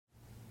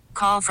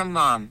call from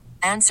mom.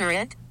 Answer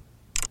it.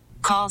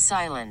 Call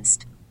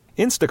silenced.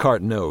 Instacart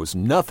knows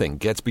nothing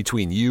gets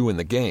between you and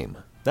the game.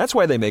 That's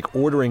why they make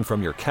ordering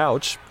from your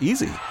couch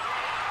easy.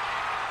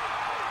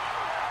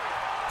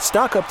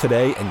 Stock up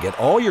today and get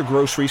all your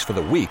groceries for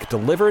the week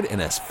delivered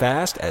in as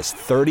fast as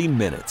 30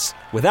 minutes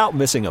without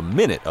missing a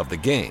minute of the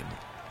game.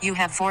 You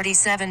have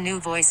 47 new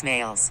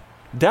voicemails.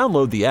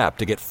 Download the app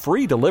to get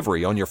free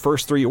delivery on your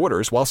first 3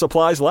 orders while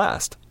supplies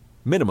last.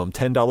 Minimum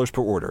 $10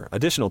 per order.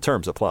 Additional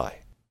terms apply.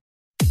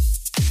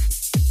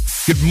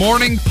 Good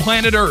morning,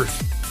 planet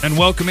Earth, and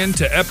welcome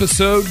into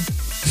episode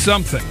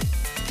something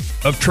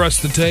of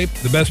Trust the Tape,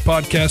 the best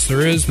podcast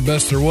there is, the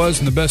best there was,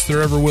 and the best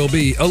there ever will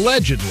be,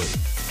 allegedly.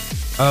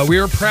 We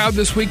are proud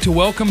this week to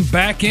welcome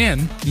back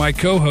in my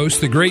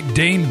co-host, the great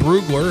Dane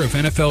Brugler of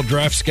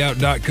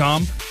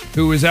NFLDraftScout.com,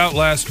 who was out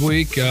last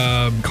week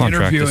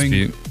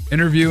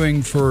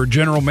interviewing for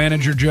general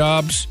manager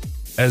jobs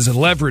as a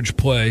leverage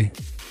play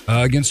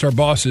against our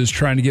bosses,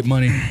 trying to get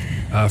money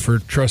for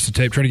Trust the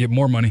Tape, trying to get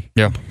more money.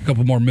 Yeah. A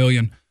couple more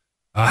million.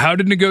 How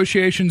did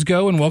negotiations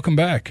go, and welcome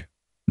back?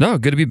 No,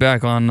 good to be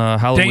back on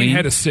Halloween. Dane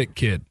had a sick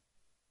kid.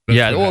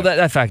 Well,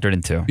 that factored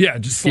in too. Yeah,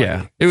 just slightly.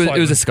 Yeah, it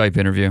was a Skype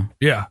interview.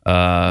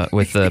 Yeah,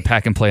 with the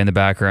pack and play in the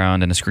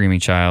background and a screaming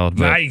child.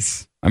 But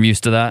nice. I'm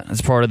used to that.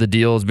 It's part of the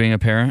deal as being a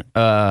parent.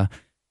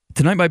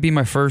 Tonight might be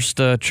my first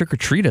trick or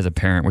treat as a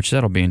parent, which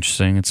that'll be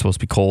interesting. It's supposed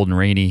to be cold and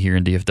rainy here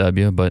in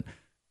DFW, but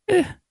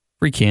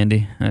free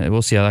candy.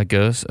 We'll see how that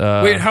goes.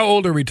 Wait, how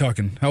old are we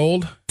talking? How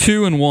old?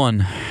 2 and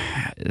 1.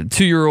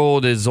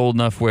 2-year-old is old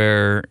enough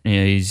where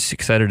he's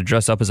excited to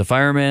dress up as a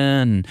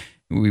fireman.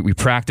 We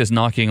practice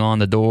knocking on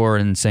the door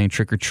and saying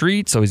trick or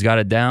treat, so he's got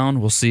it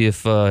down. We'll see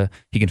if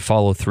he can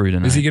follow through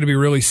tonight. Is he going to be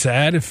really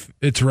sad if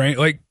it's rain?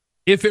 Like,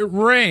 if it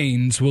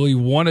rains, will he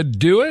want to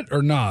do it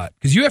or not?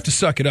 Because you have to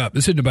suck it up.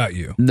 This isn't about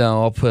you.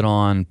 No, I'll put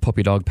on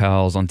Puppy Dog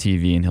Pals on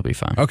TV and he'll be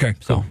fine. Okay,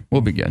 cool. So we'll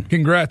be good.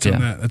 Congrats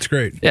on that. That's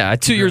great. Yeah,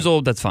 at 2 years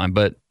old, that's fine.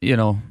 But,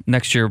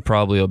 next year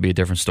probably it'll be a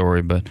different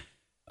story. But,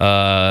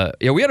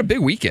 we had a big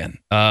weekend.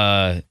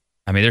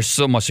 There's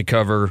so much to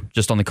cover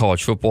just on the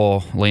college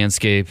football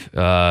landscape.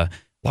 A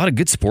lot of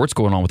good sports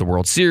going on with the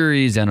World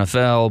Series,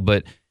 NFL,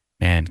 but,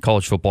 man,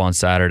 college football on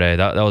Saturday,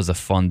 that was a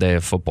fun day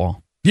of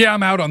football. Yeah,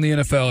 I'm out on the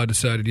NFL, I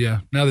decided,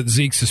 yeah. Now that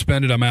Zeke's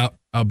suspended, I'm out.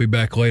 I'll be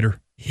back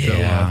later.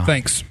 Yeah. So,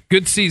 thanks.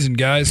 Good season,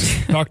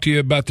 guys. Talk to you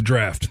about the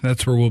draft.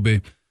 That's where we'll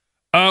be.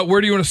 Where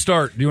do you want to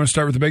start? Do you want to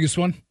start with the biggest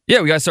one?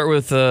 Yeah, we got to start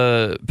with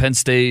Penn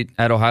State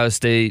at Ohio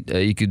State.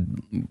 We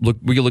could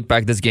look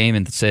back at this game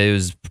and say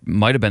it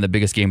might have been the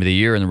biggest game of the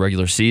year in the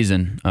regular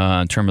season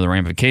in terms of the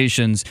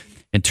ramifications,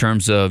 in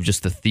terms of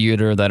just the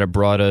theater that it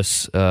brought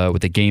us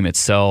with the game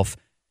itself.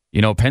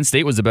 Penn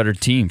State was a better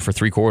team for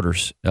 3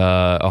 quarters.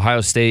 Ohio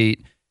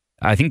State,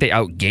 I think they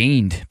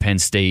outgained Penn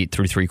State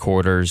through 3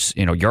 quarters.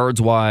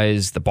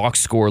 Yards-wise, the box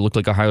score looked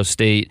like Ohio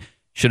State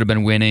should have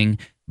been winning,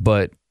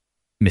 but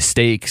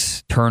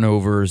mistakes,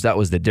 turnovers, that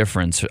was the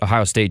difference.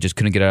 Ohio State just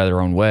couldn't get out of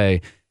their own way.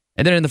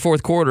 And then in the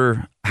fourth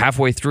quarter,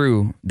 halfway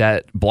through,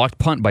 that blocked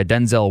punt by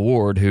Denzel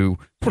Ward, who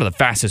is one of the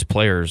fastest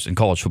players in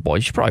college football.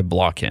 You should probably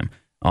block him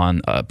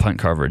on punt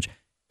coverage.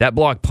 That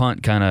blocked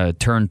punt kind of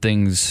turned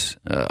things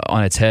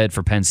on its head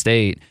for Penn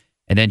State.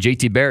 And then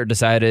JT Barrett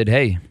decided,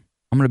 hey,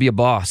 I'm going to be a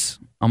boss.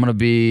 I'm going to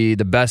be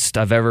the best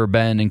I've ever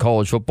been in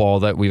college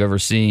football that we've ever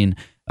seen.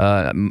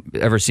 A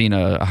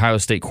Ohio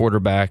State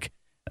quarterback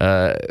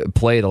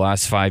play the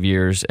last 5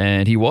 years,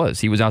 and he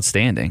was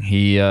outstanding.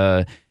 He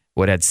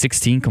had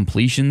 16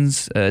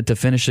 completions to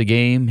finish the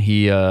game.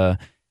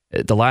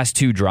 The last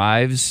 2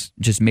 drives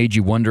just made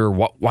you wonder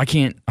why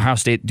can't Ohio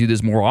State do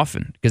this more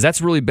often? Because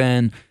that's really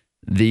been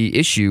the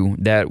issue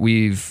that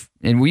we've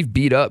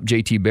beat up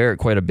JT Barrett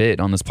quite a bit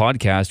on this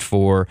podcast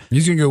for.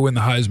 He's gonna go win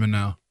the Heisman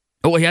now.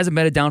 Oh, he hasn't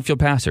been a downfield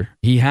passer.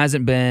 He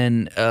hasn't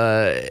been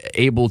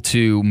able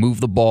to move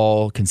the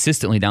ball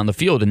consistently down the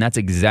field, and that's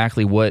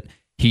exactly what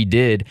he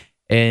did.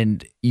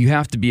 And you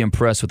have to be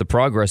impressed with the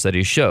progress that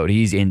he showed.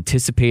 He's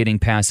anticipating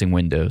passing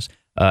windows.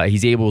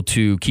 He's able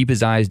to keep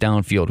his eyes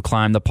downfield,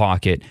 climb the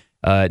pocket,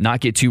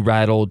 not get too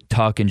rattled,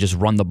 tuck, and just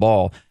run the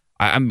ball.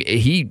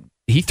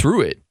 He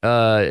threw it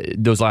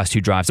those last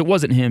 2 drives. It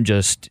wasn't him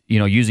just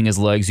using his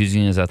legs,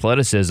 using his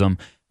athleticism.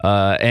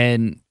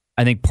 And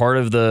I think part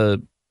of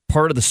the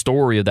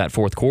story of that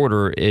fourth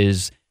quarter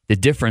is the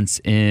difference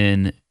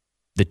in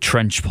the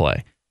trench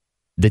play.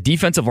 The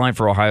defensive line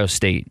for Ohio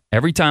State,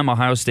 every time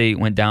Ohio State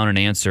went down and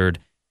answered,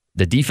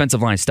 the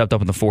defensive line stepped up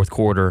in the fourth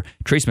quarter.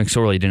 Trace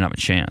McSorley didn't have a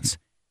chance.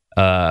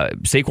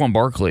 Saquon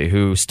Barkley,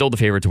 who's still the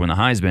favorite to win the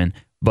Heisman,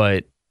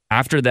 but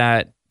after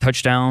that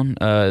touchdown,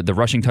 the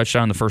rushing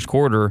touchdown in the first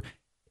quarter,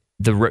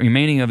 the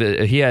remaining of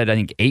it, he had, I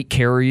think, 8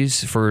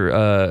 carries for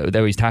that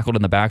he was tackled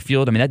in the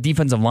backfield. I mean, that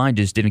defensive line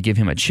just didn't give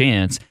him a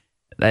chance.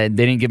 They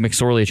didn't give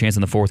McSorley a chance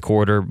in the fourth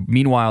quarter.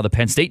 Meanwhile, the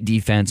Penn State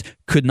defense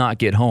could not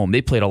get home.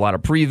 They played a lot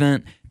of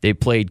prevent. They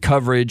played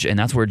coverage, and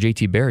that's where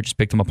JT Barrett just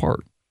picked them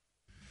apart.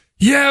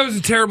 Yeah, it was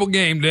a terrible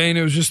game, Dane.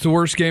 It was just the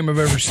worst game I've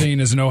ever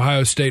seen as an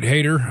Ohio State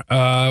hater.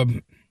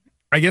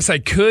 I guess I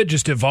could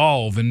just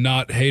evolve and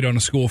not hate on a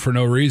school for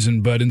no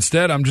reason, but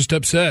instead I'm just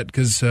upset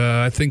because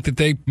I think that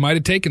they might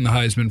have taken the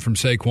Heisman from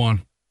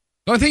Saquon.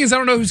 The only thing is I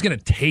don't know who's going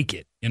to take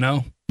it, you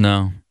know?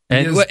 No.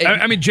 And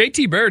I mean,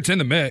 JT Barrett's in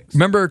the mix.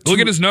 Remember, look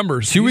at his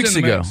numbers. 2 weeks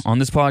ago on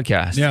this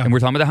podcast, and we're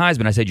talking about the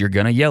Heisman, I said, you're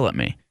going to yell at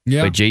me.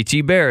 Yeah. But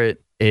JT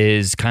Barrett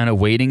is kind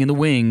of waiting in the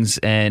wings,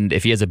 and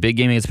if he has a big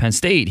game against Penn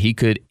State, he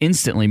could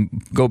instantly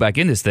go back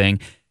in this thing.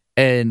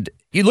 And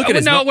you look at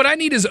his... Now, what I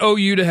need is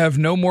OU to have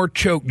no more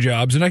choke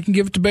jobs, and I can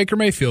give it to Baker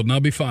Mayfield, and I'll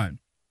be fine.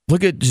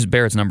 Look at just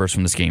Barrett's numbers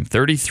from this game.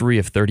 33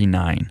 of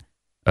 39.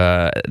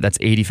 That's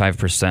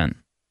 85%.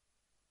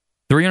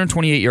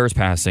 328 yards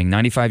passing,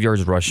 95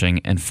 yards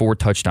rushing, and 4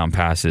 touchdown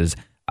passes.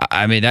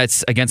 I mean,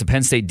 that's against a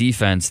Penn State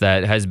defense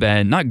that has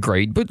been not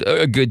great, but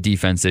a good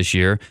defense this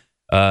year.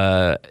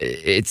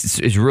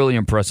 It's really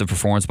impressive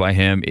performance by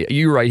him.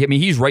 You're right. I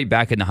mean, he's right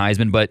back in the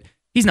Heisman, but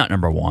he's not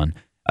number one.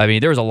 I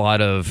mean, there was a lot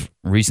of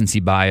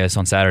recency bias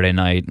on Saturday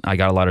night. I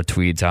got a lot of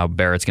tweets how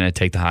Barrett's going to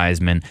take the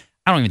Heisman.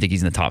 I don't even think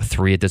he's in the top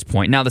 3 at this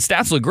point. Now, the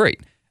stats look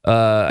great.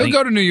 He'll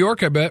go to New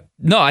York, I bet.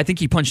 No, I think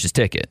he punched his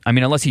ticket. I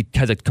mean, unless he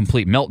has a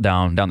complete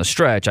meltdown down the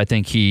stretch, I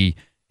think he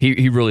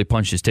really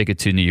punched his ticket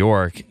to New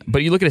York.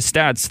 But you look at his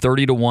stats,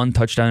 30-1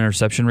 touchdown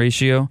interception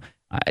ratio.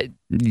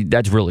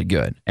 That's really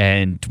good.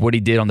 And what he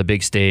did on the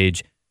big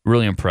stage,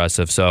 really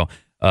impressive. So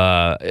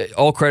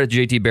all credit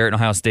to JT Barrett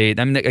and Ohio State.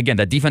 I mean, again,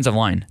 that defensive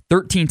line,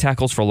 13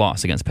 tackles for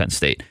loss against Penn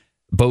State.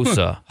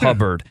 Bosa,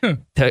 Hubbard,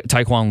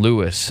 Tyquan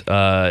Lewis.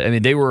 I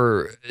mean, they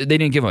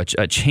didn't give him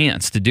a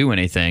chance to do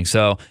anything.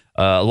 So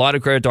a lot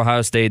of credit to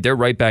Ohio State. They're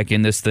right back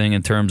in this thing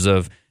in terms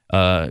of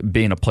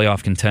being a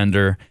playoff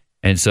contender.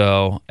 And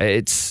so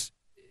it's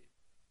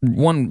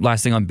one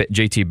last thing on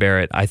JT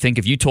Barrett. I think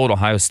if you told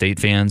Ohio State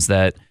fans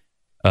that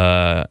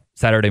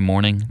Saturday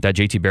morning that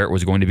JT Barrett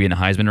was going to be in the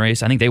Heisman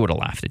race, I think they would have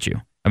laughed at you.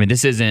 I mean,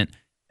 this isn't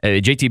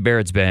JT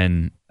Barrett's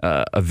been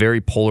a very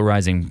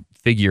polarizing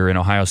figure in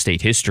Ohio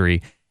State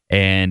history.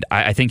 And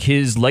I think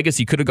his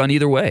legacy could have gone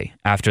either way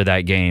after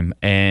that game.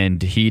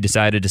 And he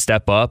decided to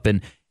step up.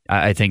 And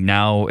I think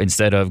now,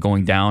 instead of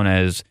going down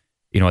as,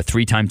 a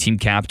 3-time team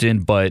captain,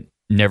 but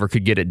never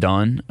could get it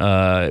done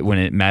when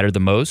it mattered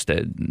the most,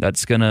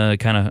 that's going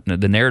to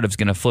the narrative's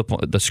going to flip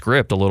the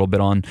script a little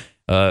bit on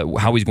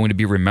how he's going to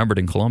be remembered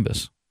in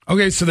Columbus.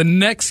 Okay, so the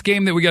next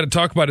game that we got to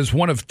talk about is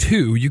one of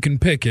 2. You can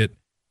pick it,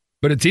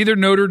 but it's either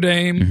Notre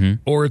Dame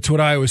or it's what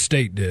Iowa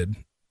State did.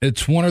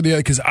 It's one or the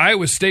other, because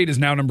Iowa State is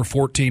now number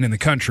 14 in the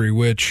country,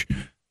 which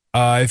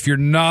if you're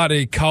not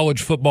a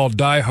college football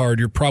diehard,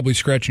 you're probably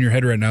scratching your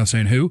head right now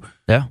saying, who?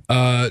 Yeah.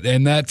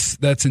 And that's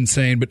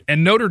insane.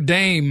 And Notre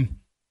Dame,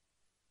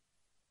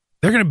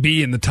 they're going to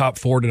be in the top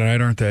 4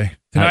 tonight, aren't they?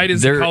 Tonight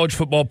is the college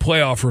football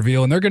playoff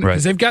reveal, and they're going to,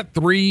 because they've got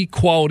 3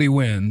 quality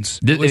wins,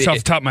 at least off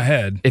the top of my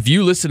head. If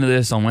you listen to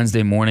this on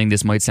Wednesday morning,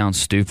 this might sound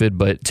stupid,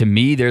 but to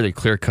me, they're the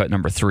clear-cut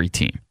number 3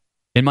 team,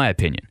 in my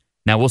opinion.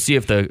 Now, we'll see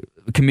if the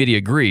committee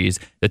agrees.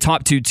 The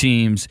top 2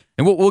 teams,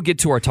 and we'll get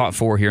to our top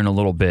 4 here in a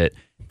little bit.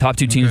 Top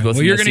 2 teams, both.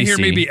 Well, you're going to hear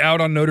me be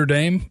out on Notre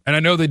Dame, and I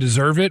know they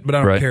deserve it, but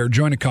I don't care.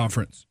 Join a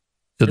conference.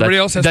 So everybody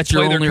else has to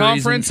play their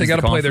conference. They got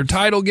to play their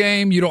title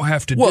game. You don't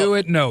have to do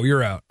it. No,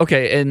 you're out.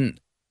 Okay, and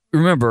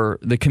remember,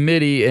 the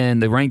committee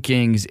and the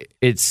rankings,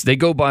 they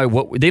go by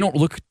they don't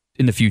look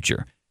in the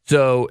future.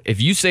 So if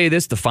you say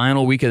this the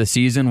final week of the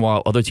season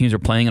while other teams are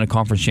playing in a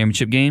conference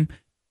championship game,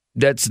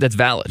 that's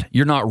valid.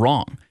 You're not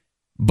wrong.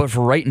 But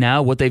for right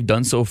now, what they've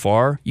done so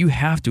far, you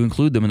have to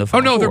include them in the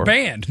Final Four. They're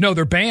banned. No,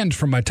 they're banned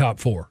from my top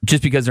 4.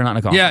 Just because they're not in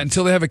a conference. Yeah,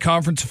 until they have a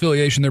conference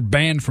affiliation, they're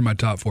banned from my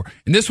top 4.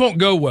 And this won't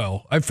go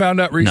well. I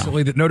found out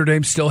recently that Notre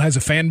Dame still has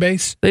a fan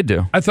base. They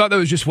do. I thought that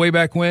was just way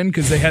back when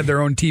because they had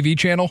their own TV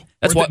channel.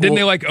 Didn't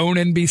they own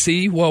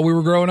NBC while we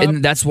were growing up?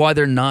 And that's why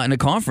they're not in a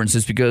conference,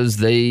 is because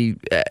they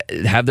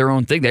have their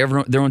own thing. They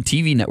have their own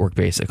TV network,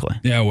 basically.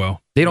 Yeah,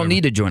 well. They don't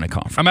need to join a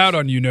conference. I'm out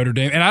on you, Notre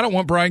Dame. And I don't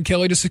want Brian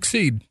Kelly to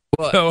succeed.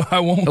 So I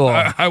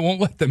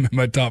won't let them in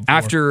my top 4.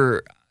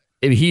 After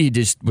he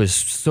just was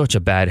such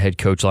a bad head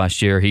coach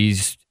last year, he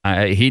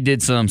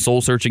did some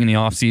soul searching in the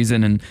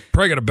offseason and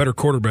probably got a better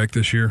quarterback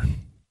this year.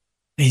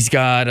 He's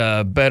got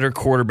a better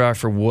quarterback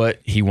for what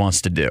he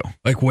wants to do.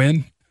 Like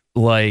win?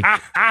 Like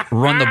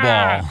run the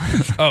ball.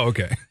 Oh,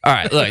 okay. All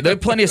right, look, there are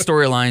plenty of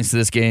storylines to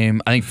this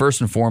game. I think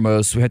first and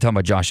foremost, we had to talk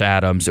about Josh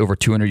Adams, over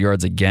 200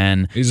 yards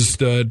again. He's a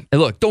stud.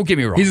 And look, don't get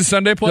me wrong. He's a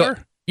Sunday player? Look,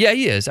 yeah,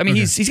 he is. I mean,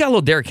 he's got a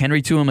little Derrick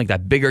Henry to him, like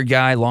that bigger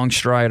guy, long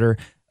strider.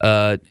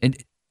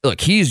 And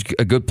look, he's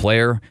a good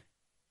player,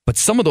 but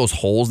some of those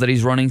holes that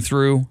he's running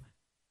through,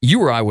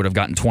 you or I would have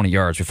gotten 20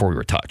 yards before we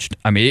were touched.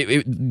 I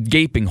mean,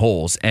 gaping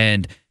holes.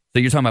 And so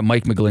you're talking about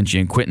Mike McGlinchey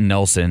and Quentin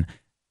Nelson.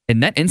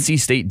 And that NC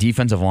State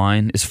defensive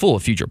line is full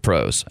of future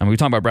pros. I mean, we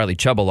talk about Bradley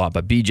Chubb a lot,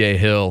 but B.J.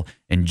 Hill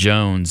and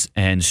Jones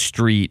and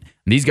Street,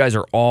 and these guys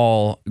are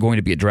all going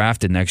to be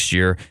drafted next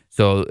year.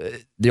 So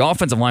the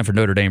offensive line for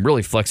Notre Dame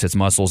really flexed its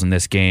muscles in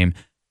this game.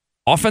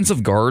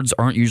 Offensive guards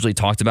aren't usually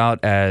talked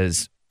about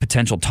as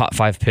potential top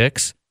 5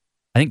 picks.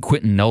 I think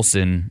Quentin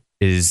Nelson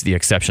is the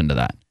exception to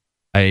that.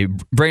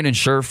 Brandon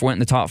Scherf went in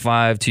the top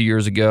 5 2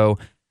 years ago.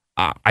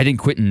 I think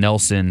Quentin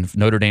Nelson,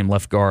 Notre Dame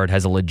left guard,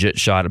 has a legit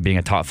shot of being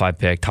a top 5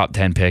 pick, top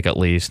 10 pick at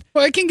least.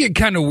 Well, it can get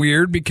kind of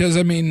weird because,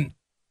 I mean,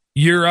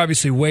 you're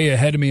obviously way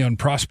ahead of me on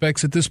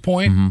prospects at this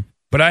point,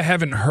 but I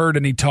haven't heard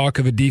any talk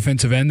of a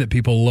defensive end that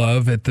people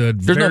love at the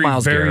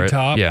very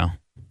top. Yeah.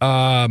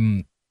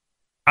 I'm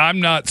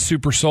not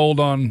super sold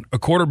on a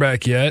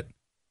quarterback yet.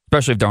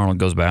 Especially if Darnold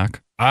goes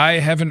back. I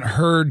haven't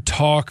heard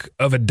talk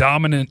of a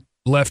dominant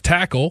left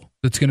tackle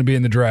that's going to be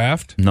in the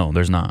draft. No,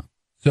 there's not.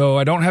 So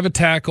I don't have a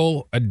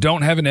tackle. I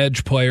don't have an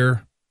edge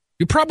player.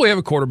 You probably have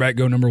a quarterback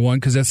go number 1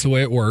 because that's the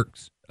way it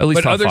works. At least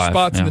but top other 5,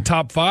 spots in the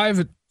top 5,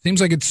 it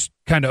seems like it's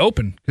kind of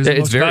open because the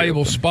most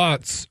valuable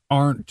spots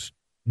aren't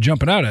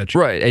jumping out at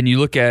you. Right. And you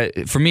look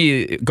at, for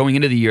me, going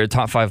into the year,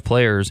 top 5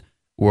 players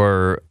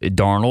were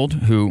Darnold,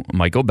 who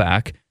might go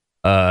back,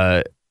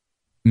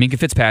 Minkah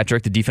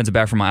Fitzpatrick, the defensive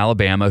back from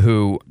Alabama,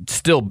 who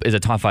still is a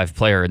top 5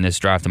 player in this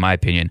draft, in my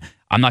opinion.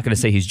 I'm not going to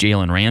say he's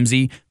Jalen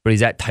Ramsey, but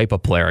he's that type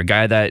of player, a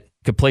guy that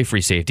could play free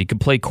safety, could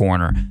play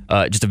corner,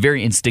 just a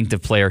very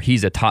instinctive player.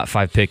 He's a top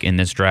 5 pick in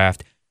this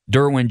draft.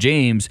 Derwin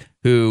James,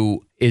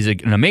 who is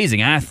an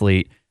amazing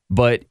athlete,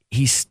 but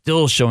he's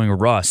still showing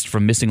rust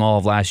from missing all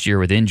of last year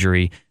with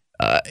injury.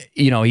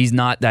 He's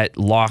not that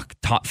lock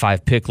top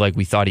 5 pick like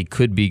we thought he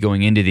could be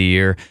going into the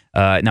year.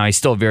 Now, he's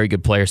still a very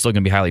good player, still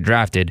going to be highly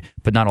drafted,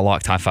 but not a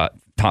lock top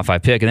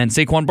 5 pick. And then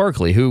Saquon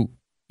Barkley, who,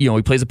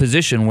 he plays a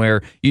position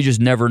where you just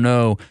never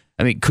know.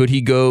 I mean, could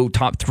he go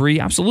top 3?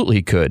 Absolutely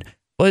he could.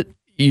 But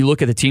you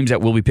look at the teams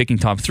that will be picking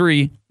top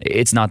 3,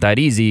 it's not that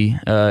easy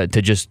to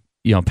just,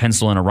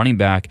 pencil in a running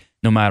back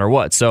no matter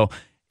what. So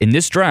in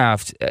this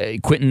draft,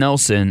 Quentin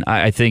Nelson,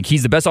 I think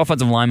he's the best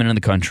offensive lineman in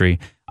the country.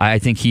 I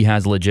think he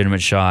has a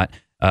legitimate shot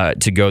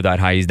to go that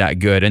high. He's that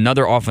good.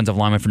 Another offensive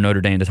lineman for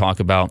Notre Dame to talk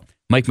about,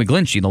 Mike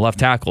McGlinchey, the left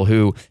tackle,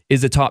 who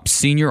is the top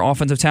senior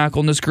offensive tackle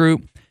in this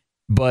group.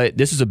 But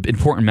this is an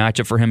important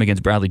matchup for him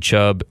against Bradley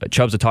Chubb.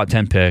 Chubb's a top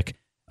 10 pick,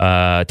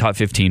 top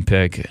 15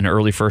 pick, an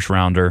early first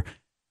rounder.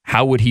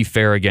 How would he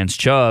fare against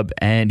Chubb?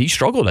 And he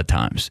struggled at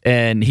times.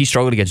 And he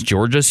struggled against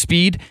Georgia's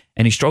speed,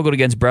 and he struggled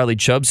against Bradley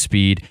Chubb's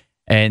speed.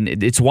 And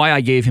it's why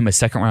I gave him a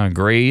second-round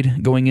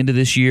grade going into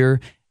this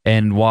year,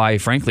 and why,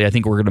 frankly, I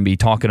think we're going to be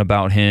talking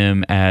about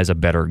him as a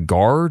better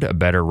guard, a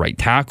better right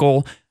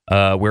tackle,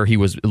 where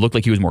it looked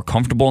like he was more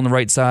comfortable on the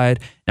right side.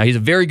 Now, he's a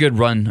very good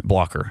run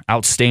blocker,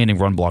 outstanding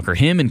run blocker.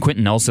 Him and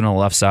Quentin Nelson on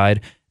the left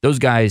side, those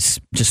guys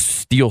just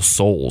steal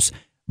souls.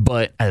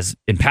 But as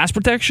in pass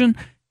protection,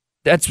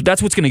 that's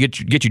what's going to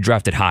get you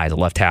drafted high, the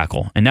left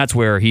tackle. And that's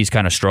where he's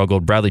kind of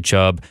struggled. Bradley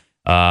Chubb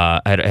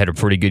had a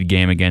pretty good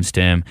game against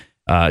him.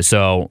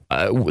 So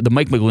the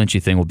Mike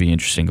McGlinchey thing will be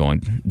interesting going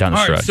down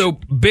the stretch. All right,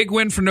 so big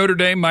win for Notre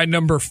Dame, my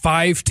number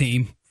 5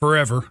 team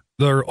forever.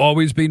 They'll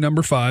always be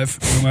number 5,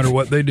 no matter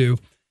what they do.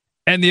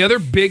 And the other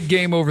big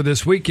game over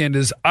this weekend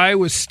is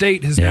Iowa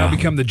State has now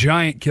become the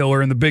giant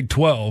killer in the Big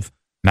 12.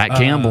 Matt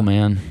Campbell,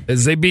 man.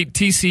 As they beat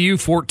TCU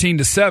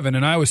 14-7,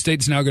 and Iowa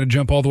State's now going to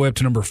jump all the way up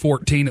to number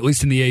 14, at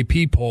least in the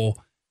AP poll.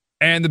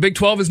 And the Big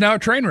 12 is now a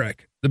train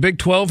wreck. The Big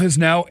 12 has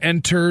now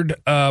entered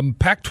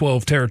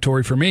Pac-12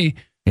 territory for me.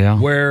 Yeah.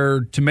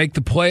 Where to make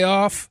the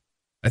playoff,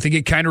 I think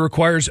it kind of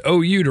requires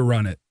OU to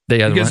run it. They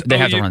have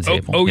to run the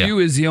table. OU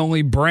is the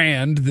only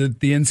brand that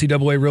the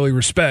NCAA really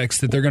respects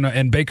that they're going to,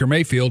 and Baker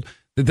Mayfield,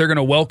 that they're going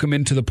to welcome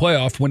into the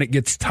playoff when it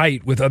gets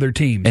tight with other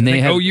teams. And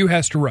OU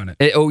has to run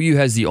it. OU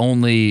has the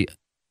only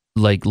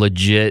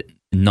legit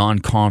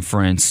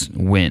non-conference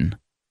win,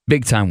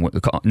 big time win.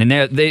 And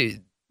they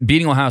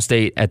beating Ohio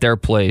State at their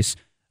place.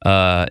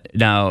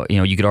 Now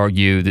you could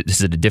argue that this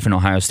is a different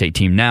Ohio State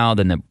team now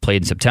than they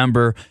played in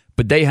September.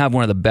 But they have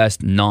one of the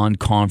best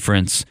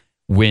non-conference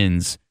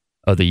wins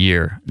of the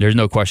year. There's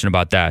no question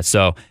about that.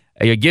 So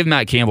give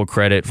Matt Campbell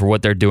credit for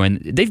what they're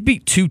doing. They've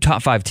beat 2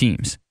 top 5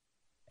 teams.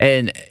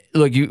 And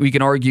look, we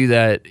can argue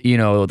that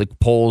the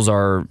polls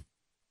are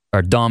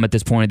dumb at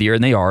this point of the year,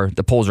 and they are.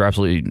 The polls are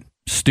absolutely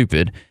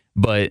stupid.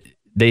 But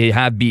they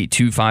have beat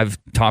 2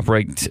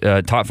 top-ranked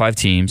top 5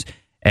 teams,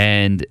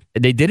 and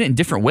they did it in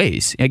different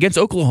ways. Against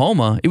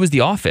Oklahoma, it was the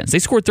offense. They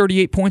scored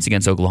 38 points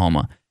against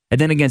Oklahoma. And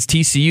then against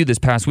TCU this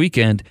past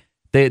weekend,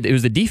 it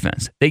was the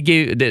defense.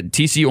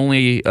 TCU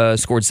only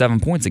scored 7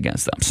 points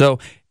against them. So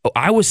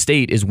Iowa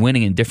State is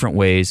winning in different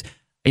ways.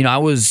 I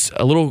was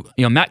a little,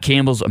 Matt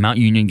Campbell's a Mount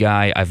Union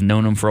guy. I've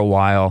known him for a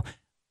while.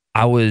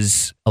 I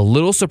was a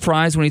little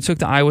surprised when he took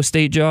the Iowa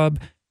State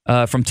job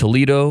from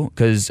Toledo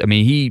because,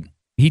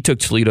 he took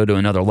Toledo to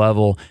another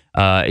level.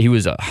 He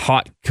was a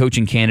hot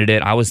coaching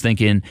candidate. I was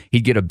thinking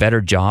he'd get a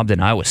better job than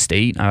Iowa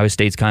State. Iowa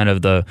State's kind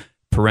of the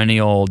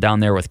perennial down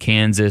there with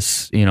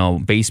Kansas,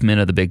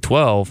 basement of the Big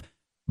 12.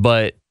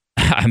 But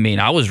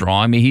I was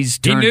wrong. He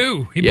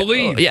knew. He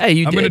believed. Yeah,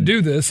 I'm going to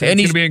do this. And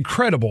it's going to be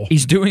incredible.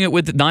 He's doing it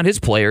with not his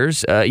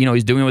players.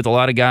 He's doing it with a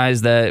lot of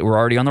guys that were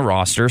already on the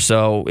roster.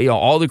 So,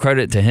 all the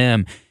credit to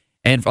him.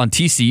 And on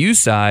TCU's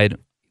side,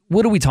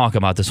 what do we talk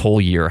about this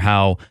whole year?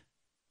 How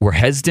we're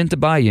hesitant to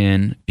buy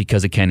in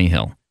because of Kenny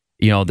Hill.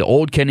 The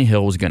old Kenny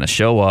Hill was going to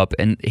show up,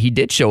 and he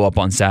did show up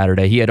on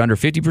Saturday. He had under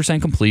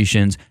 50%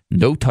 completions,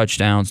 no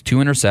touchdowns, 2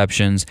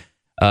 interceptions.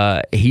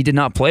 He did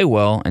not play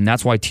well, and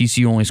that's why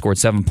TCU only scored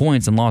 7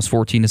 points and lost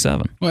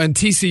 14-7. Well, and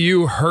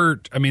TCU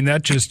hurt. I mean, I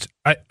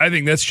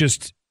think that's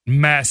just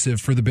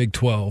massive for the Big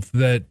 12,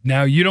 that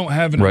now you don't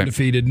have an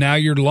undefeated. Now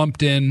you're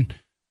lumped in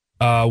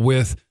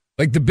with,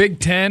 like, the Big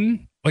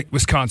 10, like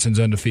Wisconsin's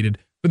undefeated,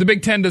 but the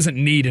Big 10 doesn't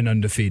need an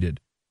undefeated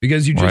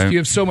because you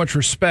have so much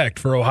respect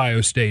for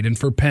Ohio State and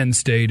for Penn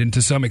State and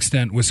to some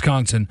extent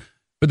Wisconsin.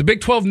 But the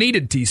Big 12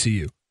 needed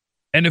TCU.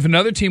 And if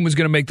another team was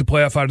going to make the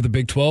playoff out of the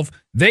Big 12,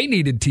 they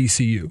needed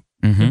TCU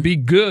to be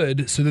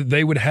good so that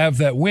they would have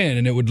that win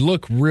and it would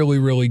look really,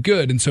 really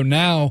good. And so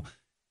now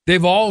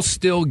they've all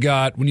still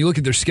got, when you look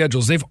at their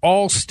schedules, they've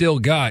all still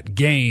got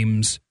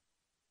games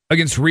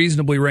against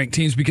reasonably ranked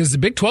teams because the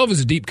Big 12 is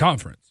a deep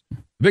conference.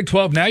 The Big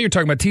 12, now you're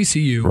talking about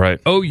TCU,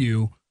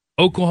 OU,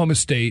 Oklahoma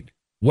State,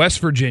 West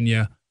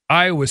Virginia,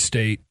 Iowa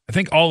State. I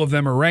think all of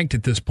them are ranked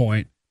at this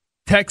point.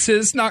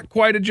 Texas, not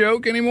quite a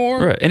joke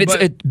anymore. Right.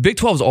 And Big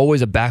 12 is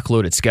always a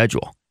backloaded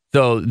schedule.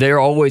 So they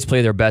always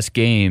play their best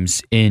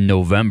games in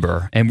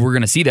November, and we're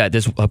going to see that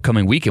this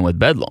upcoming weekend with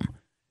Bedlam.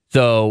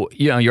 So,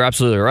 you're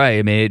absolutely right.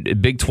 I mean,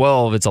 Big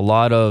 12, there's a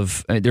lot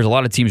of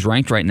teams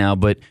ranked right now,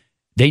 but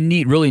they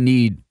really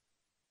need,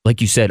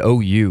 like you said,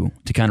 OU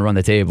to kind of run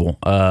the table.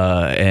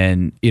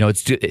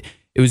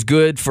 It was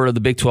good for the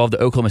Big 12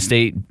 that Oklahoma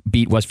State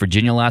beat West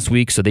Virginia last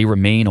week, so they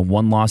remain a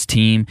one-loss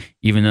team,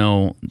 even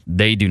though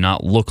they do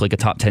not look like a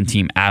top 10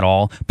 team at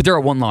all. But they're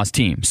a one-loss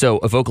team. So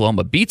if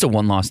Oklahoma beats a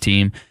one-loss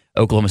team,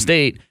 Oklahoma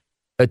State,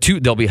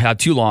 they'll have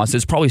 2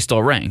 losses, probably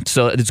still ranked.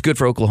 So it's good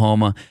for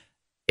Oklahoma.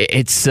 But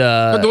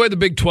the way the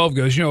Big 12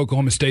 goes,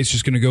 Oklahoma State's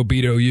just going to go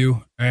beat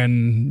OU,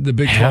 and the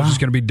Big 12 is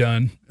just going to be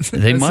done.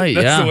 They might.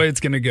 That's the way it's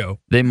going to go.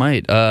 They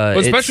might.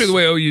 Especially the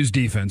way OU's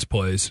defense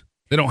plays.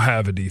 They don't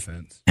have a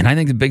defense. And I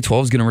think the Big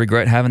 12 is going to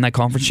regret having that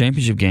conference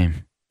championship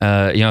game.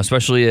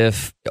 Especially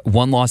if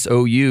one-loss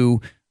OU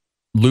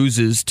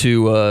loses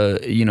to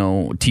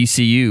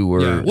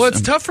TCU. Well, it's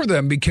tough for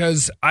them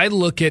because I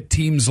look at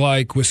teams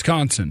like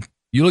Wisconsin.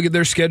 You look at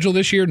their schedule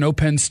this year, no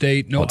Penn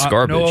State, no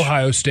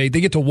Ohio State.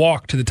 They get to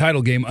walk to the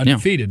title game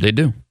undefeated. Yeah, they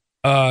do.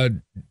 But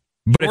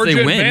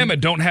Georgia and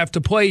Bama don't have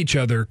to play each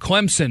other.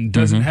 Clemson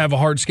doesn't have a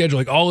hard schedule.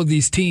 Like all of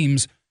these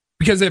teams,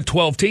 because they have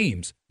 12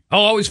 teams. I'll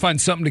always find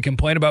something to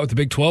complain about with the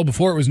Big 12.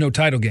 Before it was no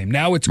title game.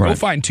 Now it's go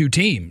find 2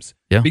 teams.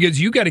 Yeah.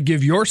 Because you got to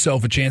give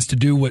yourself a chance to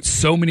do what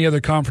so many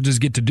other conferences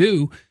get to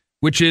do,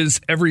 which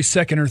is every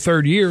second or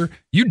third year,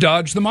 you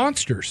dodge the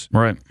monsters.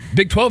 Right.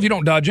 Big 12, you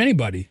don't dodge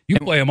anybody. You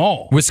play them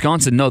all.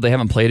 Wisconsin, no, they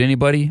haven't played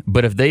anybody.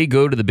 But if they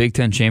go to the Big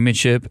Ten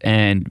championship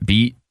and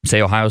beat,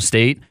 say, Ohio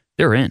State,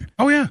 they're in.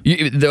 Oh, yeah.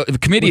 The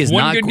committee is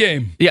one good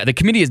game. Yeah, the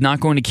committee is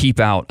not going to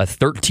keep out a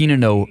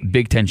 13-0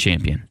 Big Ten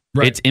champion.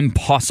 Right. It's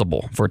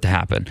impossible for it to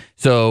happen.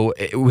 So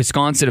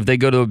Wisconsin, if they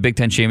go to a Big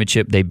Ten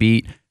championship, they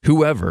beat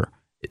whoever,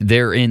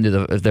 they're into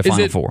the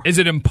Final Four. Is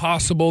it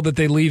impossible that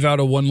they leave out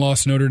a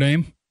one-loss Notre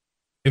Dame?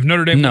 If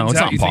Notre Dame no, wins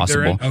it's out, not you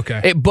possible. think they're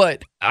in? Okay.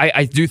 But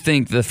I do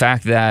think the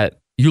fact that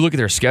you look at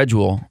their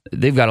schedule,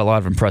 they've got a lot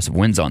of impressive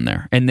wins on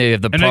there, and they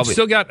have they've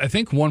still got, I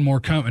think, one more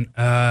coming.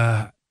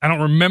 I don't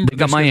remember. They've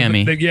got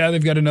Miami. They've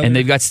got another, and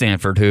they've got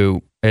Stanford,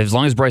 who, as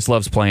long as Bryce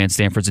Love's playing,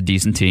 Stanford's a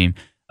decent team.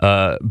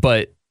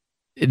 But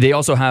they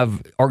also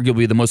have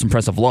arguably the most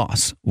impressive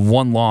loss,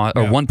 1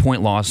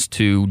 point loss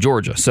to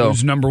Georgia. So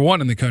who's number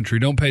 1 in the country?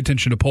 Don't pay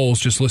attention to polls.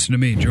 Just listen to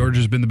me.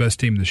 Georgia's been the best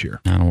team this year.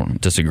 I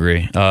don't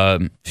disagree. A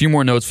few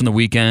more notes from the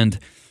weekend.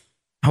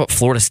 How about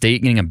Florida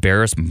State getting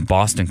embarrassed by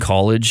Boston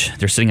College?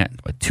 They're sitting at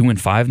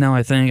 2-5 now,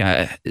 I think.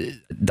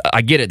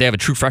 I get it. They have a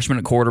true freshman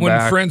at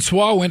quarterback. When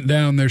Francois went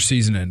down, their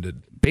season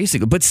ended.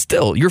 Basically, but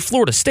still, you're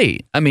Florida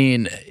State. I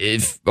mean,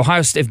 if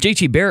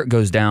JT Barrett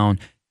goes down,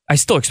 I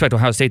still expect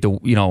Ohio State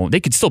to, they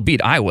could still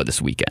beat Iowa this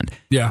weekend.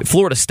 Yeah.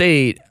 Florida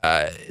State,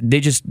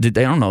 they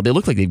don't know. They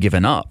look like they've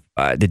given up.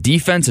 The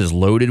defense is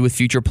loaded with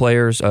future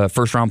players,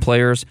 first-round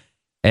players,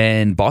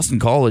 and Boston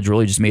College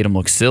really just made them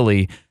look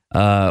silly.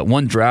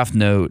 One draft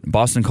note,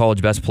 Boston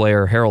College best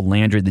player, Harold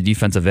Landry, the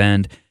defensive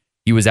end,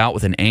 he was out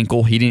with an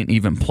ankle. He didn't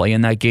even play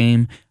in that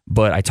game,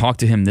 but I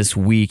talked to him this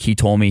week. He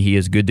told me he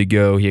is good to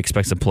go. He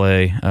expects to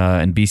play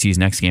in BC's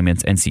next game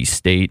against NC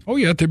State. Oh,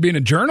 you're out there being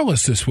a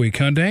journalist this week,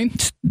 huh, Dane?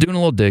 Just doing a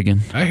little digging.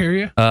 I hear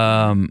you.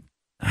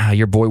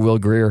 Your boy Will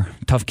Greer,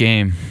 tough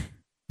game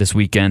this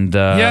weekend.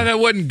 Yeah, that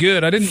wasn't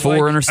good. I didn't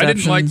interceptions. I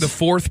didn't like the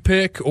 4th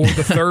pick or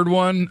the 3rd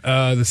one,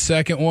 the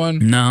 2nd one.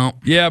 No.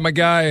 Yeah, my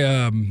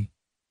guy,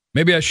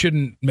 maybe I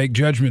shouldn't make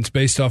judgments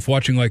based off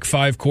watching like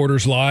 5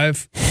 quarters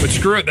live, but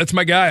screw it. That's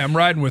my guy. I'm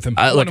riding with him.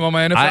 I want him on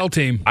my NFL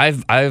team.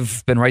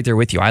 I've been right there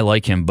with you. I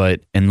like him,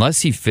 but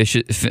unless he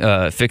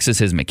fixes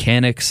his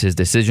mechanics, his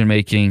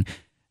decision-making,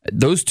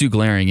 those 2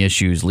 glaring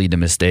issues lead to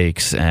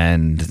mistakes,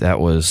 and that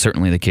was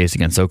certainly the case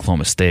against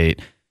Oklahoma State.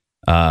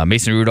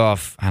 Mason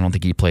Rudolph, I don't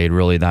think he played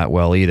really that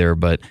well either,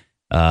 but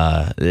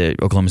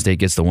Oklahoma State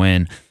gets the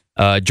win.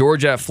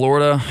 Georgia at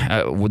Florida,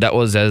 that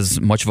was as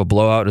much of a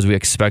blowout as we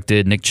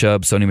expected. Nick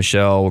Chubb, Sony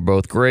Michel were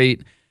both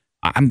great.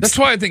 That's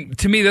why I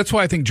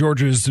think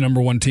Georgia is the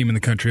number 1 team in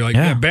the country.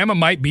 Bama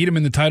might beat them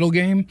in the title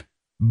game,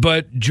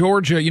 but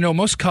Georgia,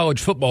 most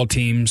college football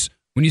teams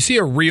when you see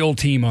a real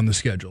team on the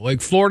schedule.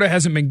 Like Florida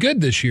hasn't been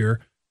good this year,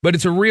 but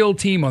it's a real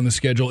team on the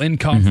schedule in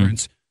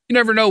conference. You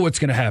never know what's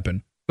going to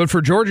happen. But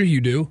for Georgia,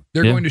 you do.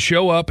 They're going to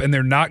show up, and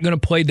they're not going to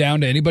play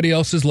down to anybody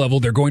else's level.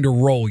 They're going to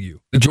roll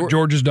you. That's what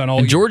Georgia's done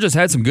all year. Georgia's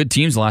had some good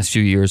teams the last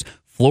few years.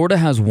 Florida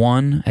has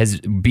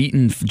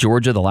beaten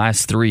Georgia the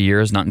last 3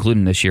 years, not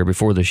including this year,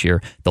 before this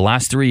year, the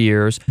last 3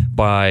 years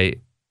by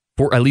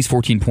at least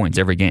 14 points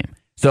every game.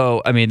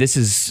 So, I mean, this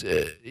is,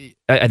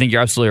 I think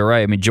you're absolutely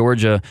right. I mean,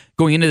 Georgia,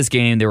 going into this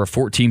game, they were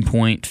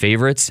 14-point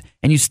favorites,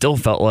 and you still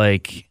felt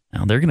like,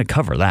 they're going to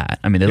cover that.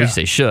 I mean, at least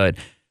they should.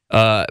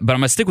 But I'm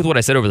going to stick with what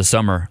I said over the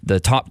summer. The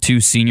top 2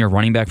 senior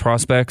running back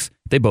prospects,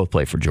 they both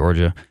play for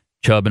Georgia.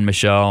 Chubb and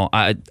Michelle.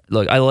 I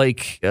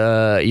like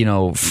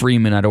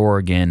Freeman at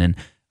Oregon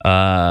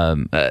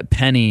and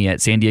Penny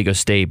at San Diego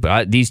State.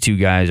 But these 2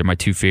 guys are my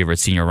 2 favorite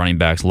senior running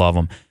backs. Love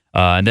them.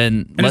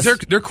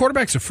 Their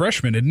quarterback's a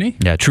freshman, isn't he?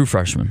 Yeah, true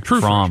freshman.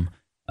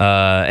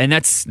 And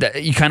that's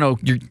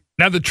you're.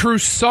 Now, the true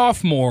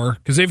sophomore,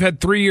 because they've had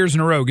 3 years in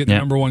a row getting the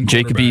number 1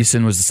 quarterback. Jacob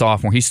Eason was the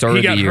sophomore. He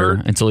started the year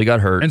until he got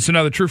hurt. And so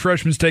now the true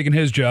freshman's taking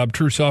his job.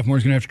 True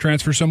sophomore's going to have to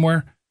transfer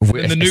somewhere.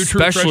 And the new true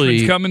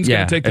freshman's coming.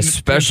 Going to take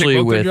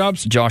especially with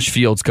jobs. Josh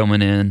Fields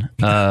coming in.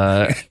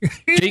 I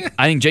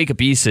think Jacob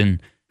Eason,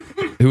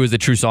 who is the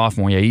true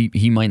sophomore,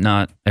 he might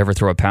not ever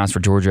throw a pass for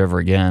Georgia ever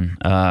again.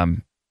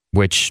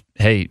 Which,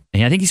 hey,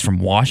 I think he's from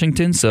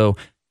Washington, so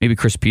maybe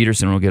Chris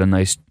Peterson will get a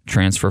nice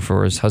transfer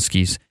for his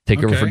Huskies.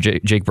 Take over for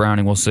Jake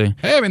Browning. We'll see.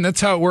 Hey, I mean that's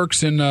how it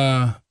works in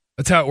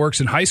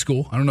high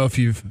school. I don't know if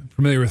you're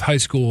familiar with high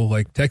school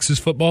like Texas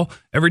football.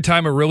 Every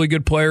time a really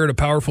good player at a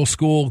powerful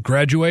school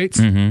graduates,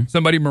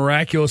 somebody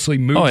miraculously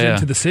moves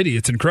into the city.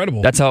 It's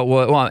incredible. That's how it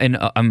was. Well, and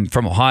I'm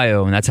from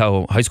Ohio, and that's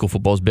how high school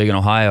football is big in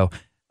Ohio.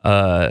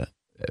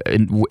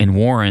 In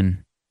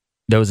Warren,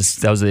 that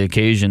was the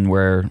occasion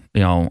where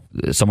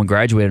someone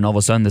graduated, and all of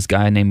a sudden this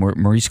guy named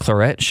Maurice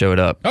Claret showed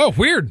up. Oh,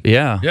 weird.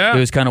 Yeah. It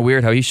was kind of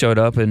weird how he showed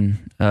up and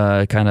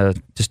kind of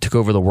just took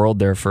over the world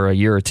there for a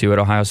year or two at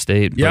Ohio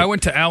State. Yeah, I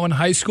went to Allen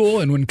High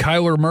School, and when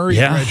Kyler Murray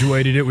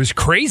graduated, it was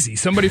crazy.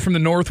 Somebody from the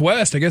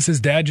Northwest, I guess his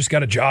dad just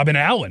got a job in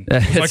Allen.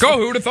 It's like,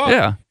 who would have thought?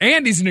 Yeah.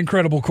 And he's an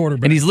incredible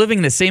quarterback. And he's living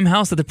in the same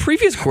house that the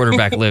previous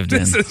quarterback lived in.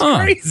 This is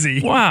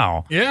crazy.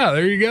 Wow. Yeah,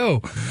 there you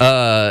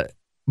go.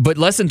 But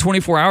less than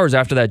 24 hours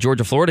after that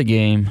Georgia-Florida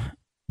game,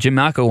 Jim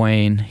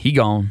McElwain, he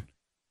gone.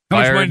 How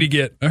much money did he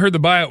get? I heard the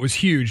buyout was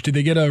huge. Did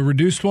they get a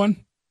reduced one?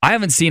 I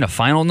haven't seen a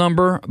final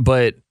number,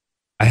 but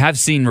I have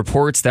seen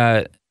reports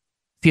that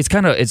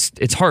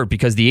it's hard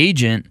because the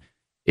agent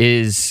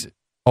is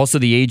also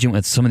the agent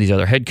with some of these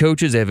other head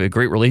coaches. They have a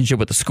great relationship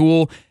with the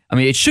school. I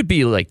mean, it should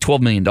be like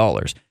 $12 million.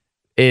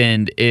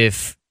 And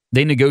if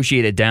they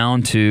negotiate it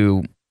down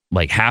to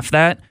like half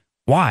that,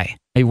 why?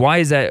 Hey, why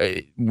is that?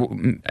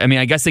 I mean,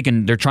 I guess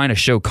they're trying to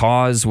show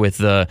cause with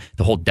the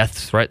whole death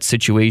threat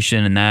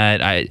situation, and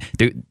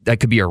that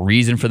could be a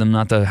reason for them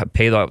not to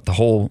pay the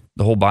whole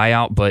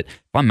buyout. But if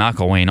I'm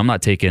McElwain, I'm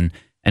not taking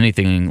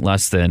anything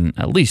less than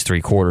at least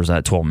 $750,000 of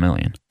that $12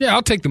 million. Yeah,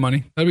 I'll take the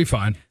money. That'll be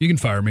fine. You can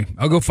fire me.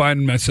 I'll go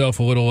find myself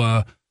a little.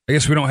 I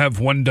guess we don't have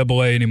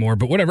 1AA anymore,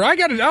 but whatever.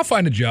 I'll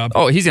find a job.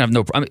 Oh, he's gonna have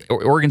no. I mean,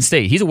 Oregon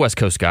State. He's a West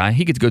Coast guy.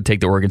 He could go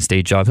take the Oregon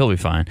State job. He'll be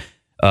fine.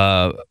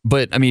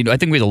 But I mean, I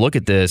think we have to look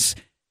at this.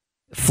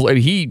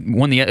 He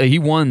won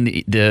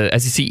the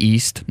SEC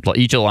East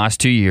each of the last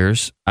 2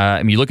 years.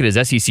 I mean, you look at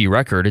his SEC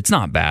record; it's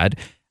not bad.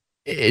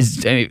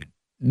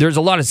 There's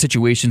a lot of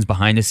situations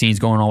behind the scenes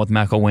going on with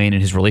McElwain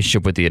and his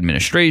relationship with the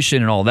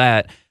administration and all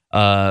that.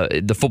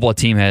 The football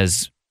team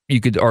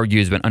you could argue,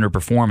 has been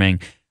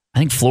underperforming. I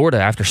think Florida,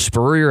 after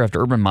Spurrier,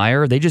 after Urban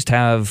Meyer, they just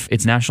have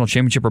it's national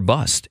championship or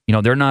bust.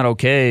 They're not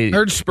okay. I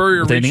heard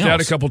Spurrier reached out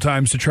a couple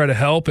times to try to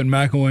help, and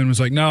McElwain was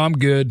like, "No, I'm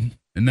good."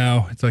 And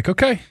now it's like,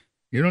 okay,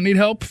 you don't need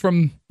help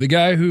from the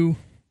guy who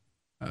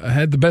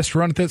had the best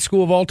run at that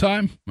school of all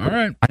time. All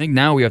right. I think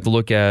now we have to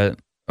look at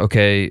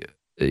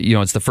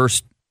it's the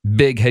first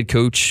big head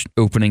coach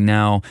opening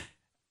now.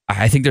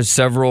 I think there's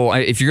several.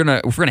 If we're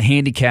gonna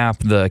handicap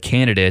the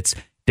candidates,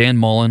 Dan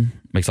Mullen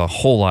makes a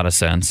whole lot of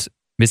sense.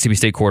 Mississippi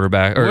State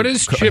quarterback. What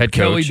is Chip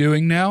Kelly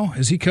doing now?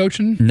 Is he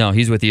coaching? No,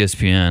 he's with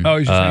ESPN. Oh,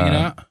 he's just hanging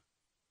out?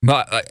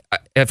 But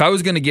if I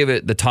was going to give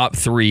it the top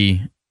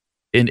 3,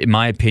 in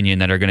my opinion,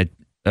 that are going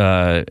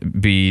to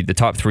be the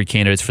top 3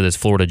 candidates for this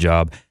Florida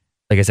job,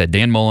 like I said,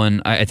 Dan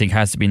Mullen, I think,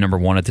 has to be number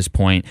 1 at this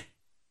point.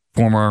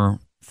 Former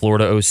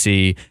Florida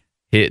OC.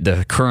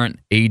 The current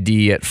AD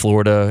at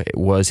Florida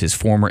was his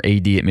former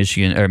AD at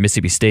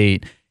Mississippi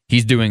State.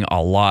 He's doing a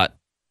lot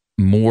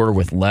more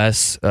with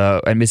less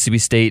at Mississippi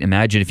State.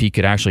 Imagine if he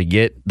could actually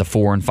get the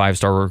 4- and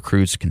 5-star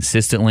recruits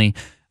consistently.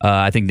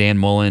 I think Dan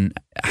Mullen,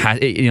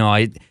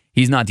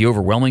 he's not the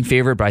overwhelming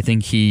favorite, but I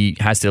think he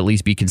has to at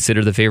least be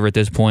considered the favorite at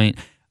this point.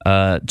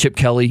 Chip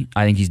Kelly,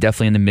 I think he's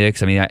definitely in the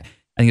mix. I mean, I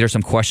think there's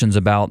some questions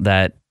about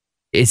that.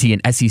 Is he an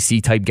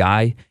SEC type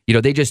guy?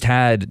 They just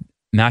had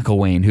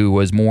McElwain, who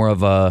was more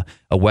of a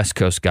West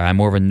Coast guy,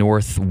 more of a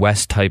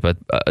Northwest type of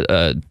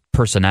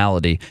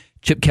personality.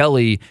 Chip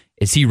Kelly,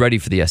 is he ready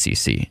for the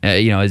SEC?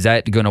 Is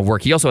that going to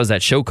work? He also has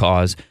that show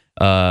cause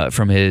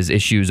from his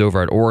issues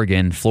over at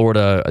Oregon.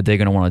 Florida, they're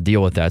going to want to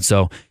deal with that.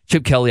 So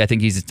Chip Kelly, I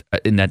think he's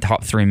in that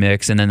top 3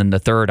 mix. And then in the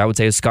third, I would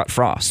say is Scott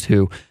Frost,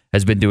 who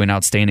has been doing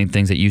outstanding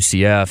things at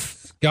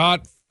UCF.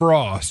 Scott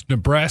Frost,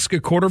 Nebraska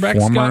quarterback.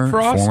 Scott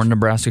Frost, former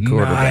Nebraska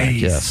quarterback.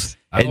 Nice. Yes,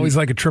 I always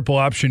like a triple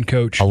option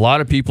coach. A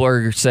lot of people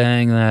are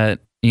saying that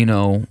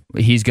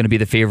he's going to be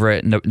the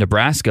favorite in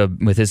Nebraska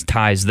with his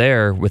ties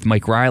there, with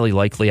Mike Riley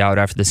likely out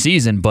after the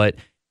season. But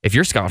if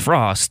you're Scott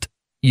Frost,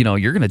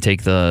 you're going to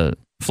take the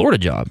Florida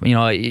job.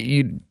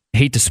 You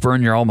hate to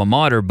spurn your alma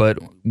mater, but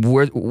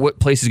what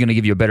place is going to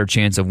give you a better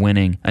chance of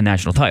winning a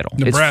national title?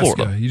 Nebraska. It's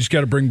Florida. You just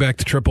got to bring back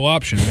the triple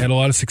option. We had a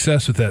lot of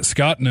success with that.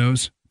 Scott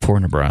knows. Poor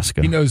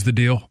Nebraska. He knows the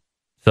deal.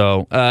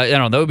 So, I don't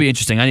know. That would be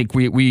interesting. I think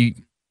we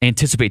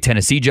anticipate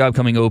Tennessee job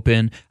coming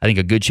open. I think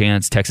a good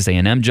chance Texas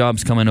A&M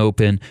job's coming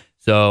open.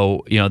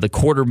 So,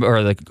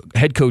 the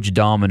head coach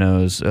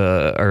dominoes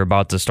are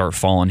about to start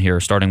falling here,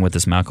 starting with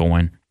this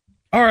McElwain.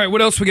 All right,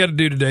 what else we got to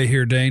do today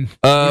here, Dane?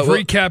 We've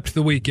recapped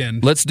the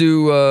weekend. Let's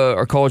do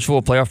our college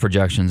football playoff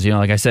projections.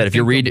 Like I said, if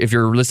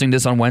you're listening to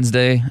this on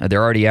Wednesday,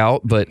 they're already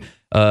out. But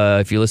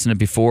if you listen to it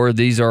before,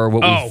 these are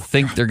what we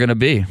think they're going to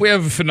be. We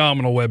have a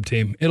phenomenal web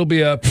team. It'll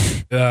be up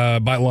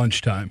by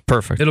lunchtime.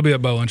 Perfect. It'll be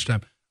up by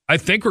lunchtime. I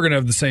think we're going to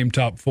have the same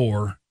top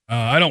 4.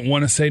 I don't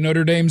want to say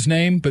Notre Dame's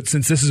name, but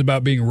since this is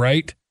about being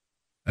right,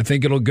 I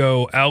think it'll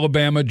go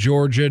Alabama,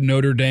 Georgia,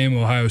 Notre Dame,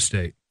 Ohio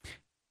State.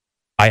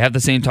 I have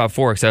the same top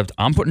 4, except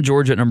I'm putting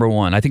Georgia at number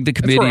 1. I think the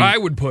committee. That's where I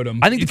would put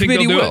them. I think the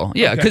committee will.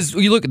 Yeah, because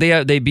you look,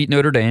 they beat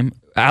Notre Dame.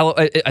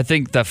 I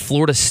think that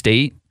Florida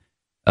State.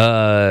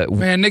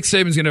 Man, Nick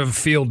Saban's going to have a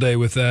field day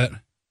with that.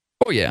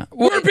 Oh yeah,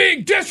 we're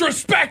being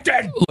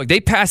disrespected. Look, they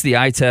passed the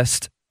eye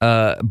test,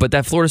 but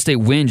that Florida State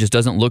win just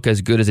doesn't look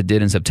as good as it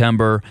did in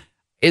September.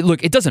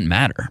 It doesn't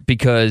matter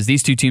because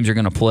these two teams are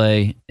going to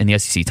play in the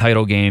SEC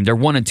title game. They're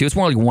 1 and 2. It's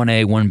more like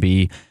 1A,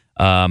 1B.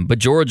 But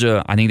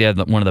Georgia, I think they had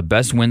one of the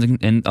best wins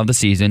of the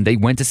season. They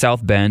went to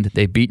South Bend.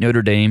 They beat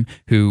Notre Dame,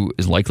 who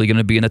is likely going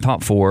to be in the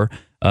top 4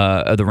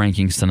 of the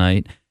rankings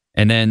tonight.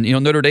 And then,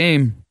 Notre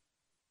Dame,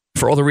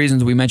 for all the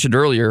reasons we mentioned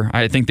earlier,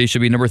 I think they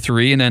should be number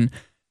 3. And then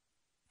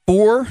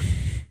 4,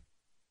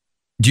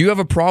 do you have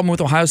a problem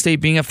with Ohio State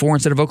being at 4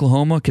 instead of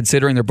Oklahoma,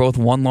 considering they're both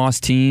 1-loss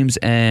teams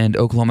and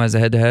Oklahoma has a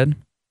head-to-head?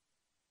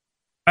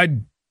 I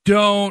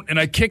don't, and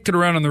I kicked it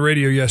around on the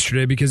radio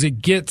yesterday because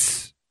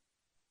it's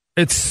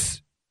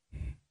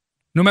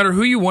no matter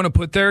who you want to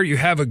put there, you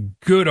have a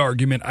good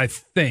argument, I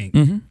think.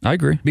 Mm-hmm. I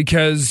agree.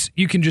 Because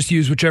you can just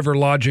use whichever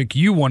logic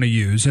you want to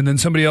use, and then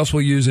somebody else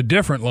will use a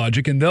different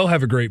logic, and they'll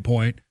have a great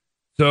point.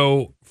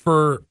 So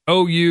for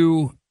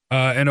OU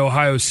and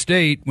Ohio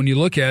State, when you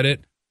look at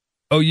it,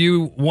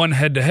 OU won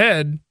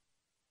head-to-head.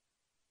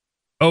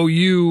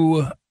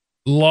 OU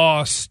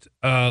lost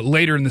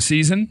later in the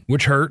season,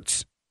 which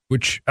hurts,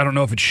 which I don't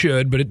know if it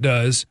should, but it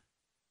does.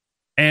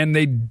 And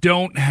they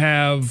don't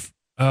have...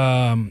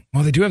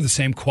 they do have the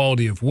same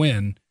quality of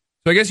win.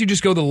 So I guess you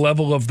just go the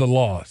level of the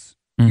loss.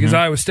 Mm-hmm. Because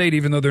Iowa State,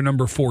 even though they're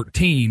number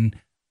 14,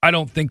 I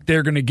don't think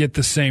they're going to get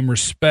the same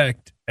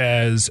respect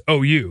as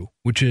OU,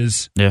 which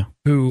is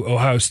who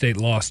Ohio State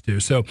lost to.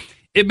 So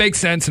it makes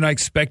sense, and I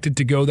expect it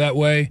to go that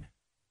way.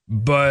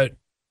 But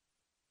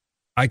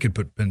I could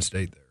put Penn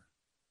State there.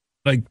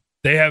 Like,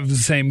 they have the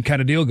same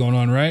kind of deal going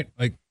on, right?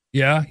 Like,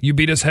 yeah, you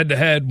beat us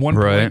head-to-head, 1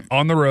 point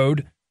on the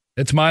road.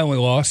 That's my only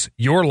loss.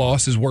 Your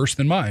loss is worse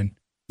than mine.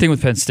 Thing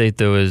with Penn State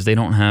though is they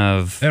don't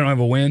have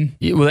a win.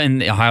 Well,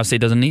 and Ohio State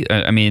doesn't need.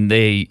 I mean,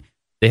 they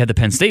had the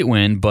Penn State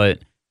win, but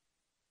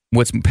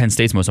what's Penn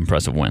State's most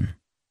impressive win?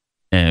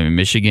 And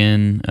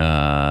Michigan.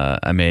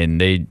 I mean,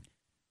 they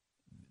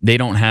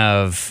don't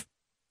have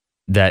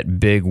that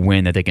big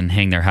win that they can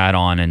hang their hat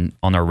on and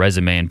on their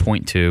resume and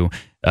point to.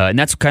 And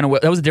that's kind of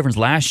that was the difference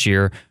last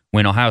year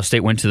when Ohio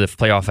State went to the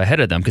playoff ahead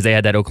of them because they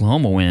had that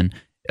Oklahoma win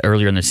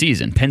earlier in the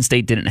season. Penn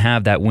State didn't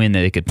have that win that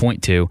they could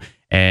point to.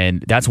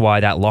 And that's why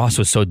that loss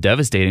was so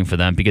devastating for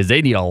them because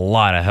they need a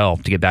lot of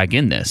help to get back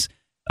in this.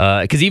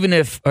 Because even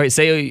if,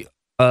 say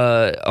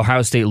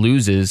Ohio State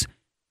loses,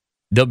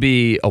 they'll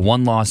be a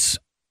 1-loss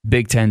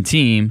Big Ten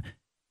team.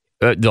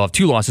 They'll have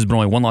 2 losses, but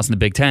only 1 loss in the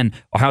Big Ten.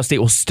 Ohio State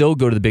will still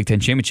go to the Big Ten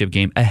championship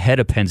game ahead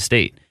of Penn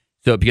State.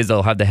 So because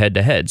they'll have the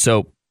head-to-head.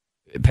 So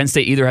Penn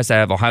State either has to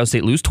have Ohio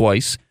State lose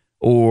twice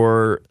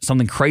or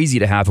something crazy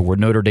to happen where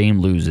Notre Dame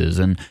loses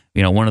and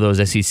one of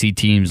those SEC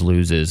teams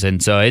loses.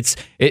 And so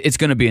it's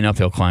going to be an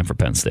uphill climb for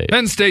Penn State.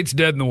 Penn State's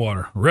dead in the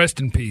water.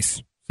 Rest in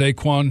peace.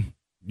 Saquon,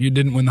 you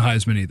didn't win the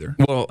Heisman either.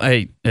 Well,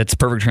 hey, it's a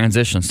perfect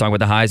transition. Let's talk about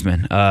the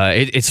Heisman.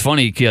 It's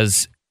funny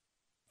because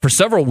for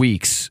several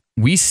weeks,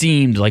 we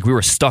seemed like we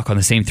were stuck on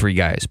the same 3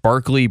 guys,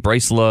 Barkley,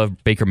 Bryce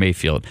Love, Baker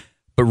Mayfield.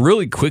 But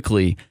really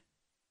quickly,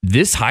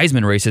 this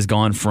Heisman race has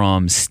gone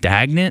from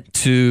stagnant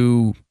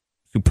to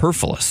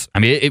superfluous. I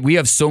mean, we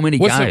have so many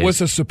guys.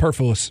 What's a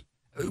superfluous?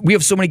 We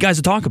have so many guys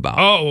to talk about.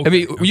 Oh,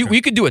 okay. I mean,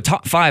 we could do a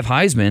top 5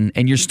 Heisman,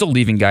 and you're still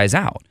leaving guys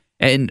out.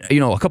 And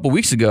a couple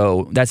weeks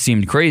ago, that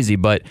seemed crazy,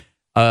 but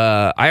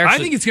I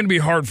think it's going to be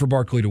hard for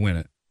Barkley to win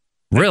it.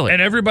 Really?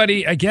 And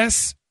everybody, I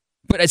guess.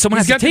 But someone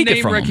has to take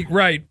it from him.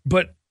 Right,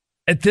 but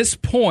at this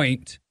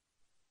point,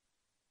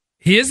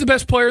 he is the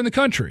best player in the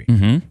country.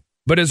 Mm-hmm.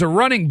 But as a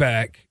running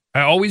back,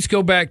 I always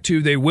go back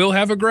to they will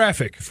have a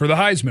graphic for the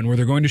Heisman where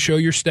they're going to show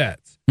your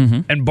stats.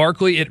 Mm-hmm. And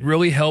Barkley, it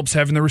really helps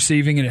having the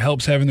receiving and it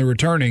helps having the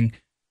returning.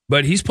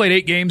 But he's played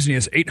 8 games and he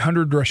has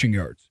 800 rushing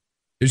yards.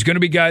 There's going to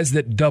be guys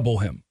that double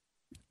him.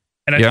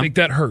 And I think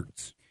that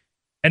hurts.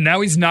 And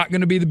now he's not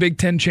going to be the Big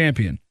Ten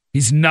champion.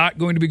 He's not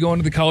going to be going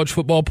to the college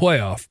football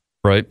playoff.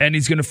 Right. And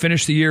he's going to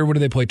finish the year, what do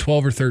they play,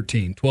 12 or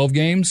 13? 12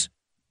 games?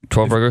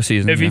 12 regular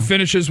seasons. If he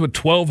finishes with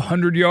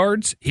 1,200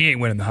 yards, he ain't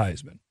winning the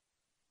Heisman.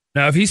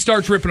 Now, if he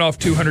starts ripping off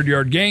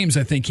 200-yard games,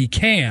 I think he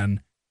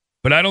can.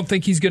 But I don't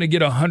think he's going to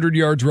get 100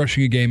 yards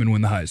rushing a game and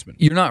win the Heisman.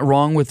 You're not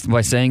wrong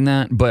by saying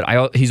that,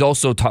 but he's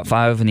also top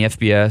 5 in the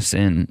FBS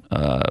in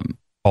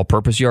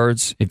all-purpose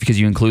yards because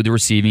you include the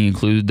receiving, you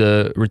include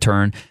the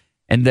return.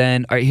 And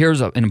then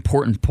here's an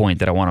important point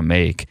that I want to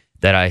make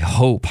that I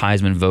hope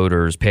Heisman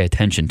voters pay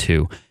attention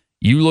to.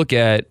 You look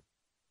at,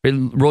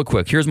 real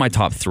quick, here's my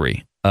top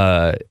 3.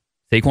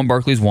 Saquon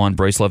Barkley's 1,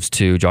 Bryce Love's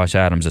 2, Josh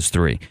Adams is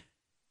 3.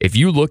 If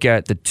you look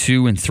at the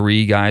 2 and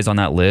 3 guys on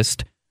that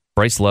list,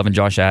 Bryce Love and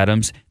Josh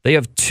Adams, they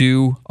have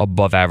 2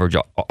 above average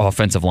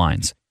offensive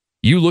lines.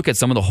 You look at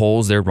some of the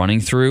holes they're running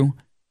through,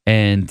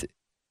 and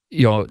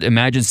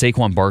imagine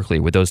Saquon Barkley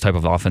with those type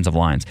of offensive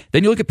lines.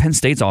 Then you look at Penn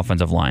State's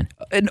offensive line,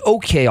 an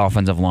okay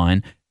offensive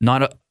line,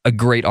 not a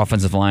great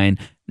offensive line.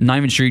 Not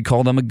even sure you'd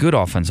call them a good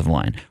offensive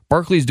line.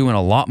 Barkley's doing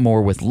a lot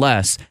more with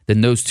less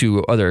than those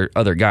 2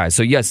 other guys.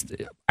 So yes,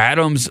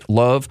 Adams,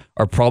 Love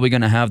are probably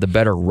going to have the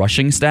better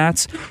rushing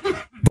stats.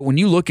 But when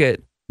you look at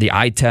the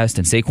eye test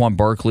and Saquon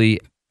Barkley,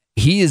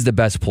 he is the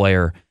best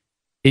player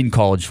in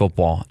college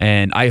football.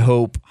 And I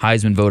hope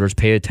Heisman voters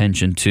pay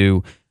attention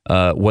to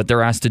what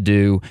they're asked to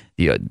do,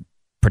 the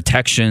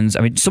protections.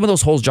 I mean, some of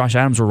those holes Josh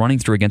Adams were running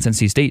through against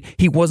NC State,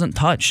 he wasn't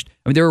touched.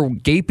 I mean, there were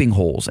gaping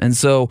holes. And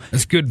so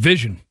that's good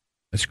vision.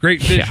 That's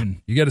great vision. Yeah.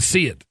 You got to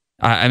see it.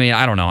 I mean,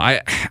 I don't know.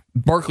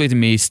 Barkley to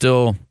me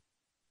still,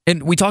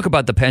 and we talk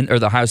about the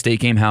Ohio State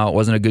game, how it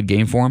wasn't a good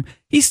game for him.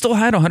 He still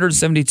had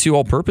 172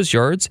 all-purpose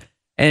yards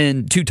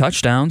and 2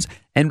 touchdowns.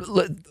 And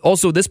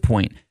also at this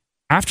point,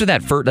 after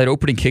that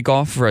opening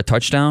kickoff for a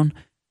touchdown,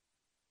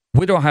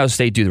 what did Ohio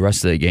State do the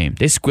rest of the game?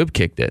 They squib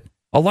kicked it.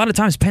 A lot of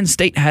times, Penn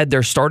State had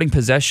their starting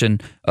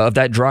possession of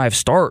that drive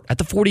start at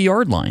the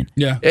 40-yard line.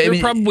 Yeah, they're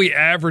probably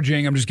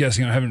averaging, I'm just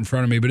guessing, I have it in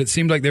front of me, but it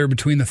seemed like they were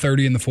between the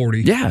 30 and the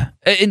 40. Yeah,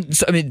 and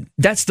so, I mean,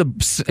 that's the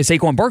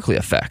Saquon Barkley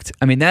effect.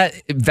 I mean, that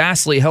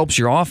vastly helps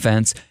your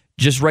offense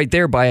just right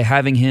there by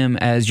having him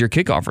as your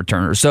kickoff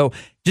returner. So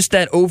just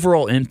that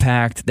overall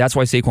impact, that's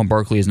why Saquon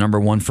Barkley is number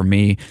 1 for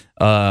me.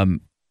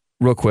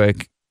 Real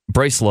quick,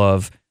 Bryce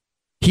Love,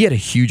 he had a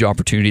huge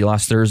opportunity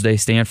last Thursday.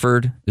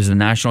 Stanford, this is a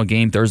national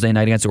game Thursday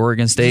night against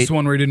Oregon State. Is this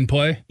one where he didn't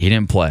play? He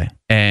didn't play.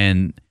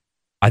 And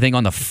I think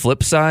on the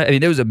flip side, I mean,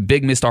 there was a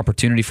big missed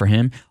opportunity for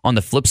him. On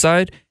the flip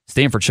side,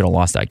 Stanford should have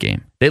lost that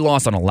game. They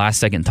lost on a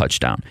last-second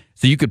touchdown.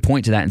 So you could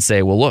point to that and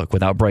say, well, look,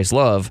 without Bryce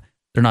Love,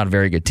 they're not a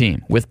very good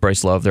team. With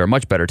Bryce Love, they're a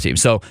much better team.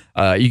 So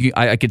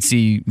I could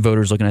see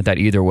voters looking at that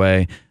either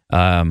way.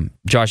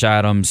 Josh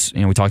Adams,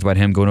 we talked about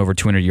him going over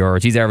 200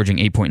 yards. He's averaging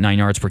 8.9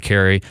 yards per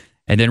carry.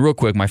 And then real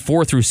quick, my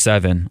 4 through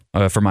 7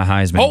 for my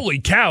Heisman. Holy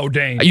cow,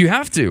 Dane. You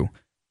have to.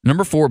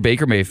 Number 4,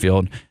 Baker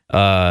Mayfield.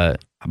 By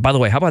the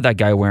way, how about that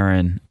guy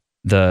wearing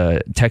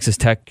the Texas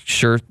Tech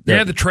shirt?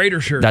 Yeah, the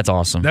Trader shirt. That's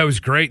awesome. That was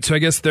great. So I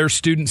guess their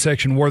student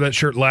section wore that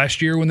shirt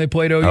last year when they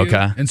played OU.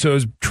 Okay. And so it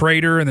was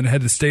Trader, and then it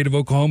had the state of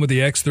Oklahoma,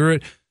 the X through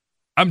it.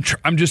 I'm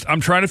trying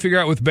to figure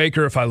out with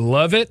Baker if I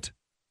love it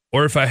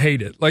or if I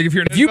hate it. Like if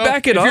you're an you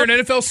back it up, if you're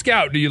an NFL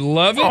scout, do you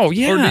love it? Oh,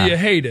 yeah. Or do you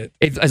hate it?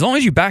 As long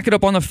as you back it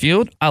up on the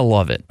field, I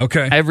love it.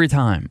 Okay. Every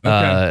time.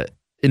 Okay.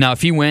 Now,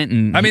 if he went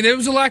and... I mean, there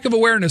was a lack of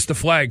awareness, the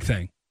flag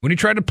thing. When he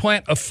tried to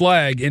plant a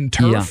flag in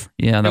turf,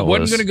 it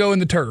wasn't going to go in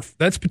the turf.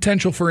 That's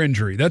potential for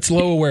injury. That's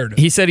low awareness.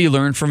 He said he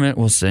learned from it.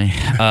 We'll see.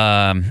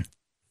 5,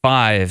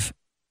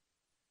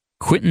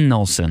 Quentin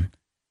Nelson.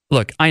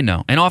 Look, I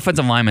know an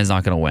offensive lineman is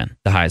not going to win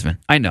the Heisman.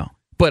 I know.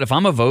 But if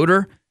I'm a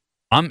voter,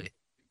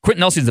 Quentin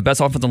Nelson's the best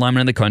offensive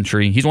lineman in the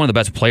country. He's one of the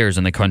best players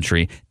in the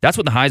country. That's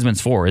what the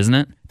Heisman's for, isn't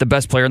it? The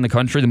best player in the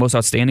country, the most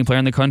outstanding player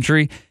in the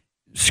country.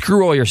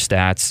 Screw all your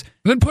stats.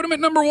 Then put him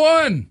at number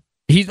 1.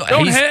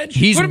 Don't hedge.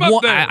 Put him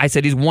up there. I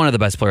said he's one of the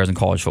best players in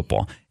college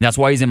football. And that's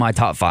why he's in my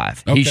top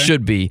 5. Okay. He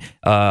should be.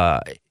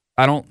 I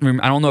don't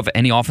know if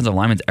any offensive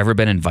lineman's ever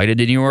been invited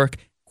to New York.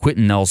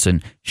 Quentin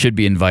Nelson should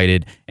be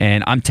invited,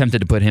 and I'm tempted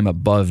to put him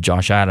above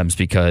Josh Adams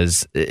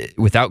because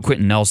without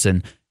Quentin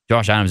Nelson,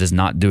 Josh Adams is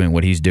not doing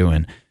what he's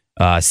doing.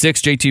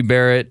 6, JT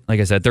Barrett, like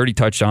I said, 30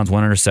 touchdowns,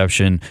 1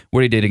 interception.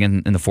 What he did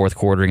again in the fourth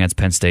quarter against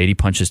Penn State, he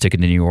punched his ticket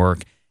to New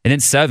York. And then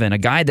 7, a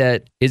guy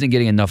that isn't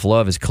getting enough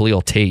love is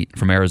Khalil Tate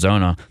from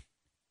Arizona.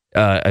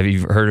 Have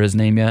you heard of his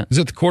name yet? Is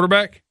it the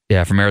quarterback?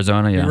 Yeah, from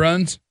Arizona. Yeah, he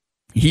runs.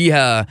 He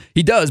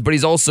does, but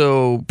he's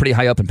also pretty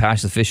high up in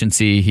pass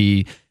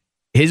efficiency.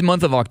 His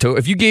month of October.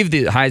 If you gave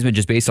the Heisman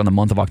just based on the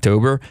month of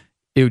October,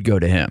 it would go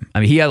to him. I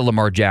mean, he had a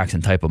Lamar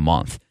Jackson type of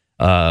month,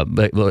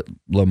 but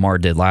Lamar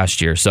did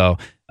last year. So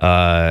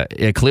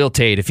Khalil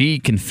Tate, if he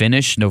can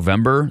finish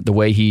November the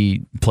way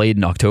he played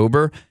in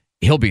October,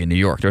 he'll be in New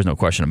York. There's no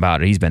question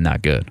about it. He's been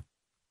that good.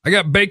 I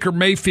got Baker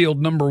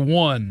Mayfield number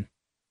 1,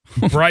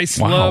 Bryce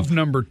Love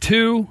number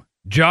 2,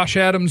 Josh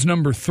Adams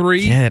number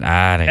 3. Get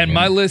out of here. And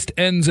my list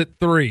ends at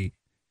 3.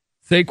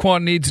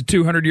 Saquon needs a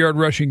 200-yard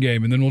rushing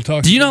game, and then we'll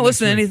talk. Do you not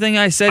listen to anything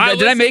I said?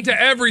 Did I make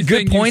to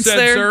everything good points you said,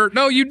 there? Sir?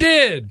 No, you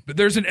did. But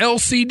there's an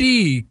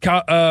LCD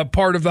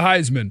part of the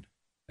Heisman,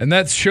 and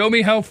that's show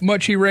me how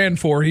much he ran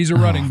for. He's a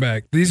running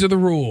back. These are the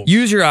rules.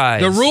 Use your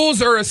eyes. The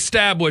rules are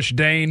established,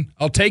 Dane.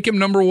 I'll take him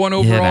number 1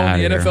 overall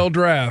in the NFL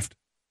draft.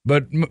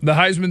 But the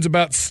Heisman's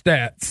about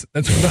stats.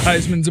 That's what the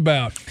Heisman's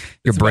about.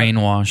 You're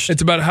brainwashed.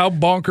 It's about how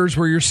bonkers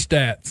were your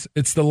stats.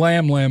 It's the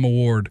Lamb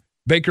Award.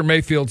 Baker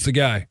Mayfield's the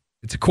guy.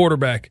 It's a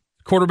quarterback.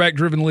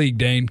 Quarterback-driven league,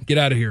 Dane. Get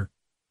out of here.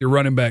 Your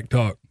running back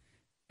talk.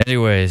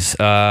 Anyways.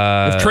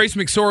 If Trace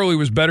McSorley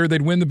was better,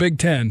 they'd win the Big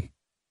Ten.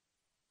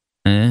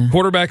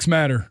 Quarterbacks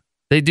matter.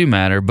 They do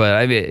matter, but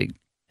I mean,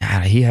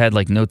 he had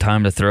like no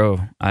time to throw.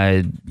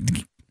 I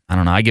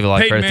don't know. I give a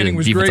lot of credit to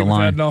the defensive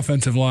line. Had an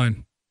offensive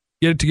line.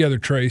 Get it together,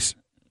 Trace.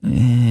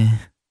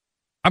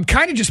 I'm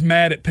kind of just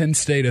mad at Penn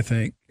State, I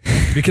think,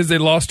 because they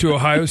lost to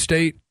Ohio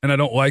State, and I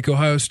don't like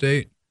Ohio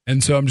State,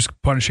 and so I'm just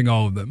punishing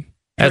all of them.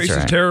 That's Trace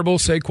right. is terrible.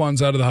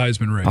 Saquon's out of the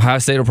Heisman race. Ohio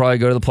State will probably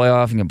go to the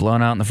playoff and get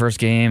blown out in the first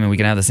game, and we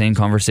can have the same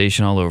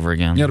conversation all over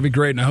again. Yeah, it'll be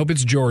great, and I hope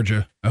it's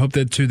Georgia. I hope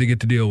that's who they get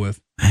to deal with.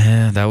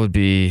 Yeah, that'd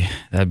be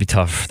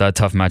tough. That's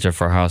a tough matchup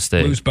for Ohio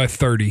State. Lose by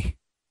 30.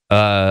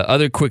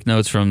 Other quick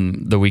notes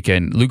from the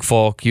weekend. Luke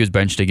Falk, he was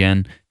benched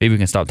again. Maybe we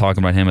can stop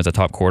talking about him as a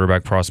top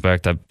quarterback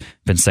prospect. I've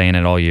been saying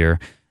it all year.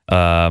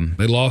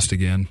 They lost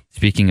again.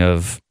 Speaking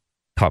of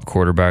top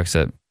quarterbacks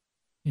that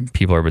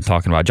people have been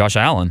talking about, Josh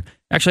Allen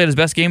actually had his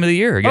best game of the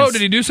year.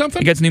 Did he do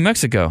something? Against New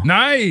Mexico.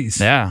 Nice.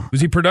 Yeah. Was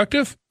he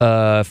productive?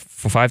 For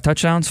 5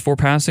 touchdowns, 4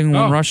 passing,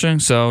 1 rushing.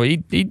 So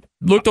he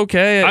looked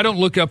okay. I don't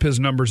look up his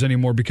numbers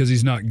anymore because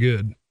he's not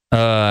good.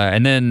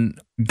 And then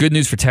good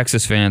news for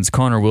Texas fans.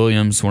 Connor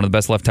Williams, one of the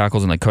best left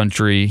tackles in the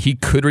country. He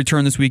could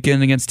return this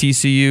weekend against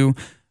TCU,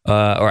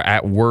 or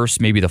at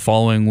worst, maybe the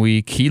following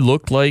week. He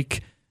looked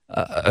like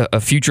a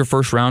future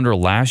first-rounder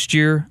last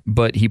year,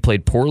 but he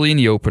played poorly in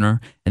the opener,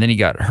 and then he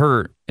got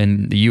hurt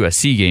in the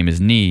USC game,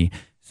 his knee.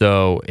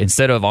 So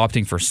instead of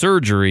opting for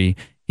surgery,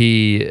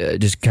 he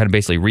just kind of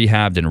basically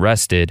rehabbed and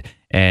rested.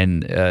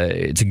 And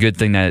it's a good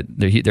thing that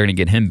they're going to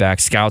get him back.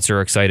 Scouts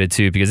are excited,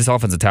 too, because this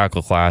offensive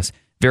tackle class,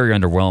 very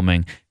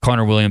underwhelming.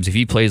 Connor Williams, if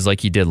he plays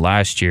like he did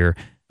last year,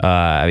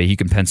 he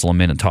can pencil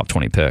him in top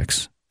 20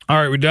 picks. All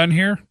right, we're done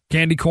here.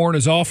 Candy corn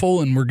is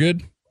awful, and we're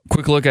good.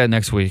 Quick look at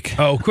next week.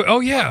 Oh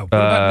yeah. What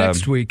about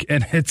next week?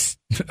 And it's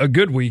a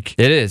good week.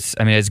 It is.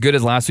 I mean, as good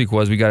as last week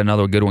was, we got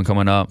another good one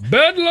coming up.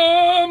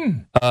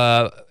 Bedlam!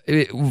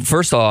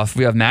 First off,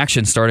 we have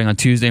Maction starting on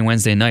Tuesday and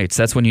Wednesday nights.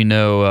 That's when you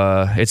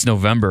know it's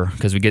November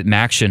because we get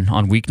Maction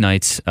on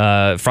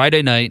weeknights.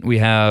 Friday night, we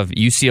have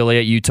UCLA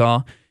at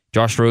Utah.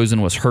 Josh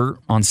Rosen was hurt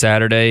on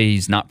Saturday.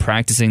 He's not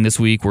practicing this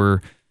week. I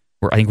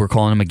think we're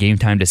calling him a game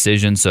time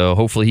decision, so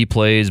hopefully he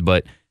plays,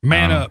 but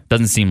man up.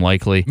 Doesn't seem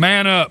likely.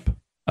 Man up.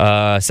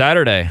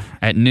 Saturday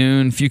at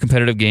noon, few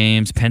competitive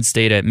games. Penn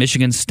State at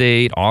Michigan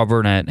State,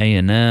 Auburn at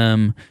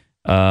A&M.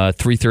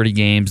 3:30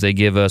 games they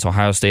give us.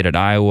 Ohio State at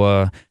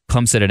Iowa,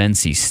 Clemson at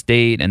NC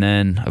State, and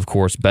then of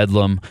course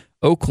Bedlam,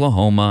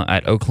 Oklahoma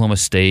at Oklahoma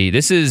State.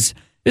 This is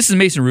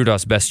Mason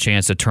Rudolph's best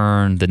chance to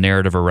turn the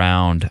narrative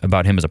around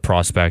about him as a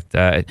prospect.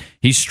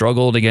 He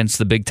struggled against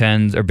the Big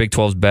 10s or Big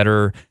 12's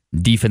better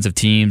defensive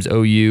teams.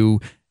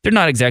 OU, they're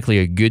not exactly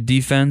a good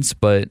defense,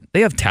 but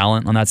they have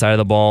talent on that side of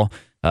the ball.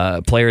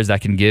 Players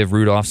that can give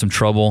Rudolph some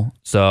trouble.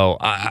 So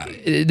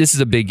this is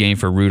a big game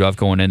for Rudolph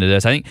going into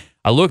this. I think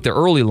the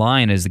early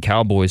line is the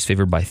Cowboys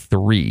favored by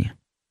 3.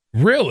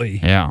 Really?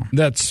 Yeah.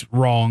 That's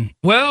wrong.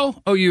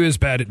 Well, OU is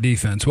bad at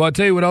defense. Well, I'll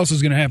tell you what else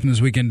is going to happen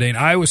this weekend, Dane.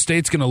 Iowa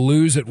State's going to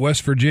lose at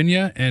West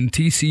Virginia, and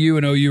TCU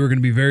and OU are going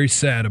to be very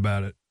sad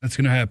about it. That's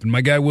going to happen.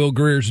 My guy Will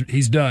Greer's,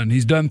 he's done.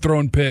 He's done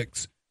throwing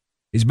picks.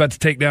 He's about to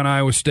take down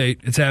Iowa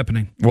State. It's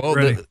happening. Well,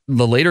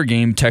 the later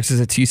game,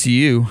 Texas at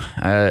TCU.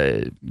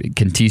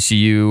 Can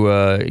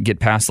TCU get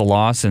past the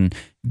loss and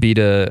beat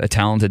a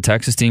talented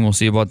Texas team? We'll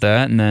see about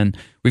that. And then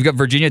we've got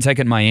Virginia Tech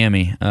at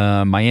Miami.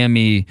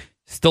 Miami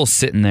still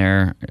sitting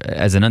there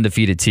as an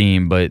undefeated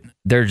team, but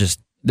they're not as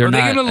good. Are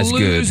they going to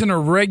lose in a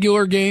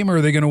regular game, or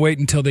are they going to wait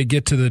until they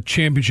get to the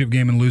championship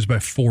game and lose by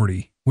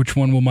 40? Which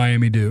one will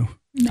Miami do?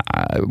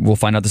 We'll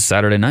find out this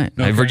Saturday night.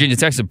 Okay. Virginia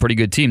Tech's a pretty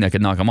good team that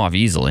could knock them off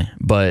easily,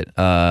 but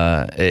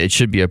it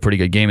should be a pretty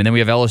good game. And then we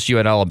have LSU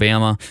at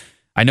Alabama.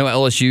 I know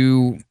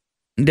LSU,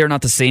 they're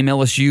not the same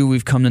LSU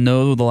we've come to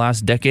know the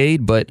last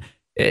decade, but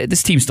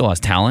this team still has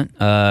talent.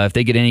 If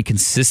they get any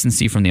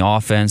consistency from the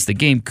offense, the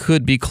game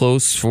could be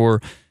close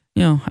for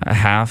a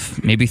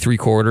half, maybe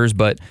 3/4,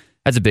 but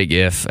that's a big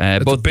if.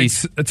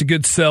 That's a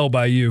good sell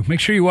by you. Make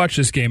sure you watch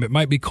this game. It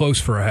might be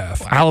close for a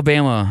half.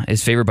 Alabama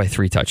is favored by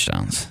 3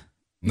 touchdowns.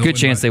 Good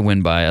chance they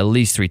win by at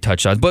least 3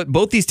 touchdowns. But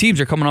both these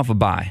teams are coming off a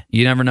bye.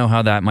 You never know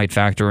how that might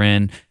factor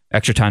in.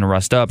 Extra time to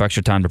rest up,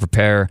 extra time to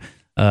prepare.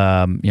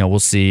 We'll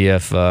see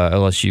if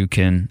LSU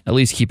can at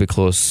least keep it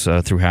close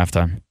through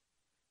halftime.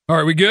 All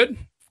right, we good?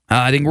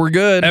 I think we're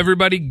good.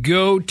 Everybody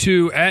go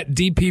to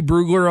 @DP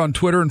Brugler on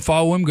Twitter and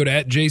follow him. Go to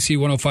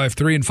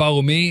 @JC1053 and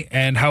follow me.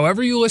 And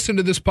however you listen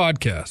to this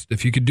podcast,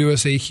 if you could do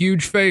us a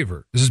huge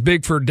favor, this is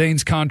big for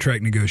Dane's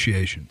contract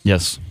negotiation.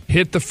 Yes.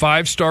 Hit the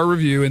 5-star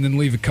review and then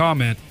leave a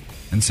comment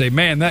and say,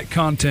 man, that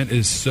content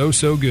is so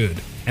good.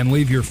 And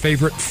leave your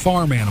favorite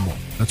farm animal.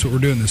 That's what we're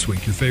doing this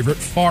week. Your favorite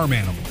farm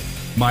animal.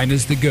 Mine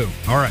is the goat.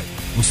 All right.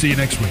 We'll see you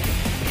next week.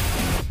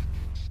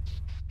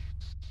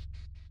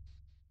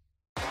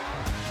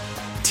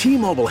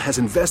 T-Mobile has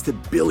invested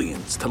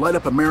billions to light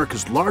up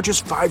America's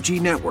largest 5G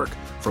network,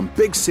 from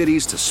big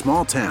cities to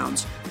small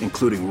towns,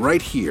 including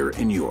right here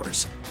in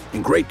yours.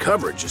 And great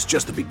coverage is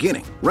just the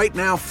beginning. Right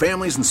now,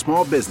 families and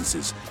small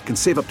businesses can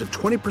save up to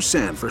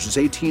 20% versus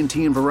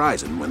AT&T and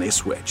Verizon when they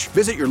switch.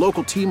 Visit your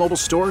local T-Mobile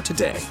store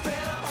today.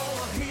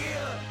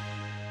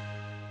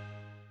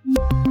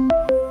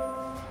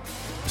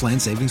 Plan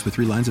savings with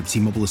 3 lines of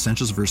T-Mobile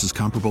Essentials versus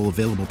comparable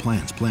available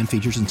plans. Plan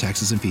features and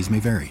taxes and fees may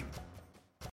vary.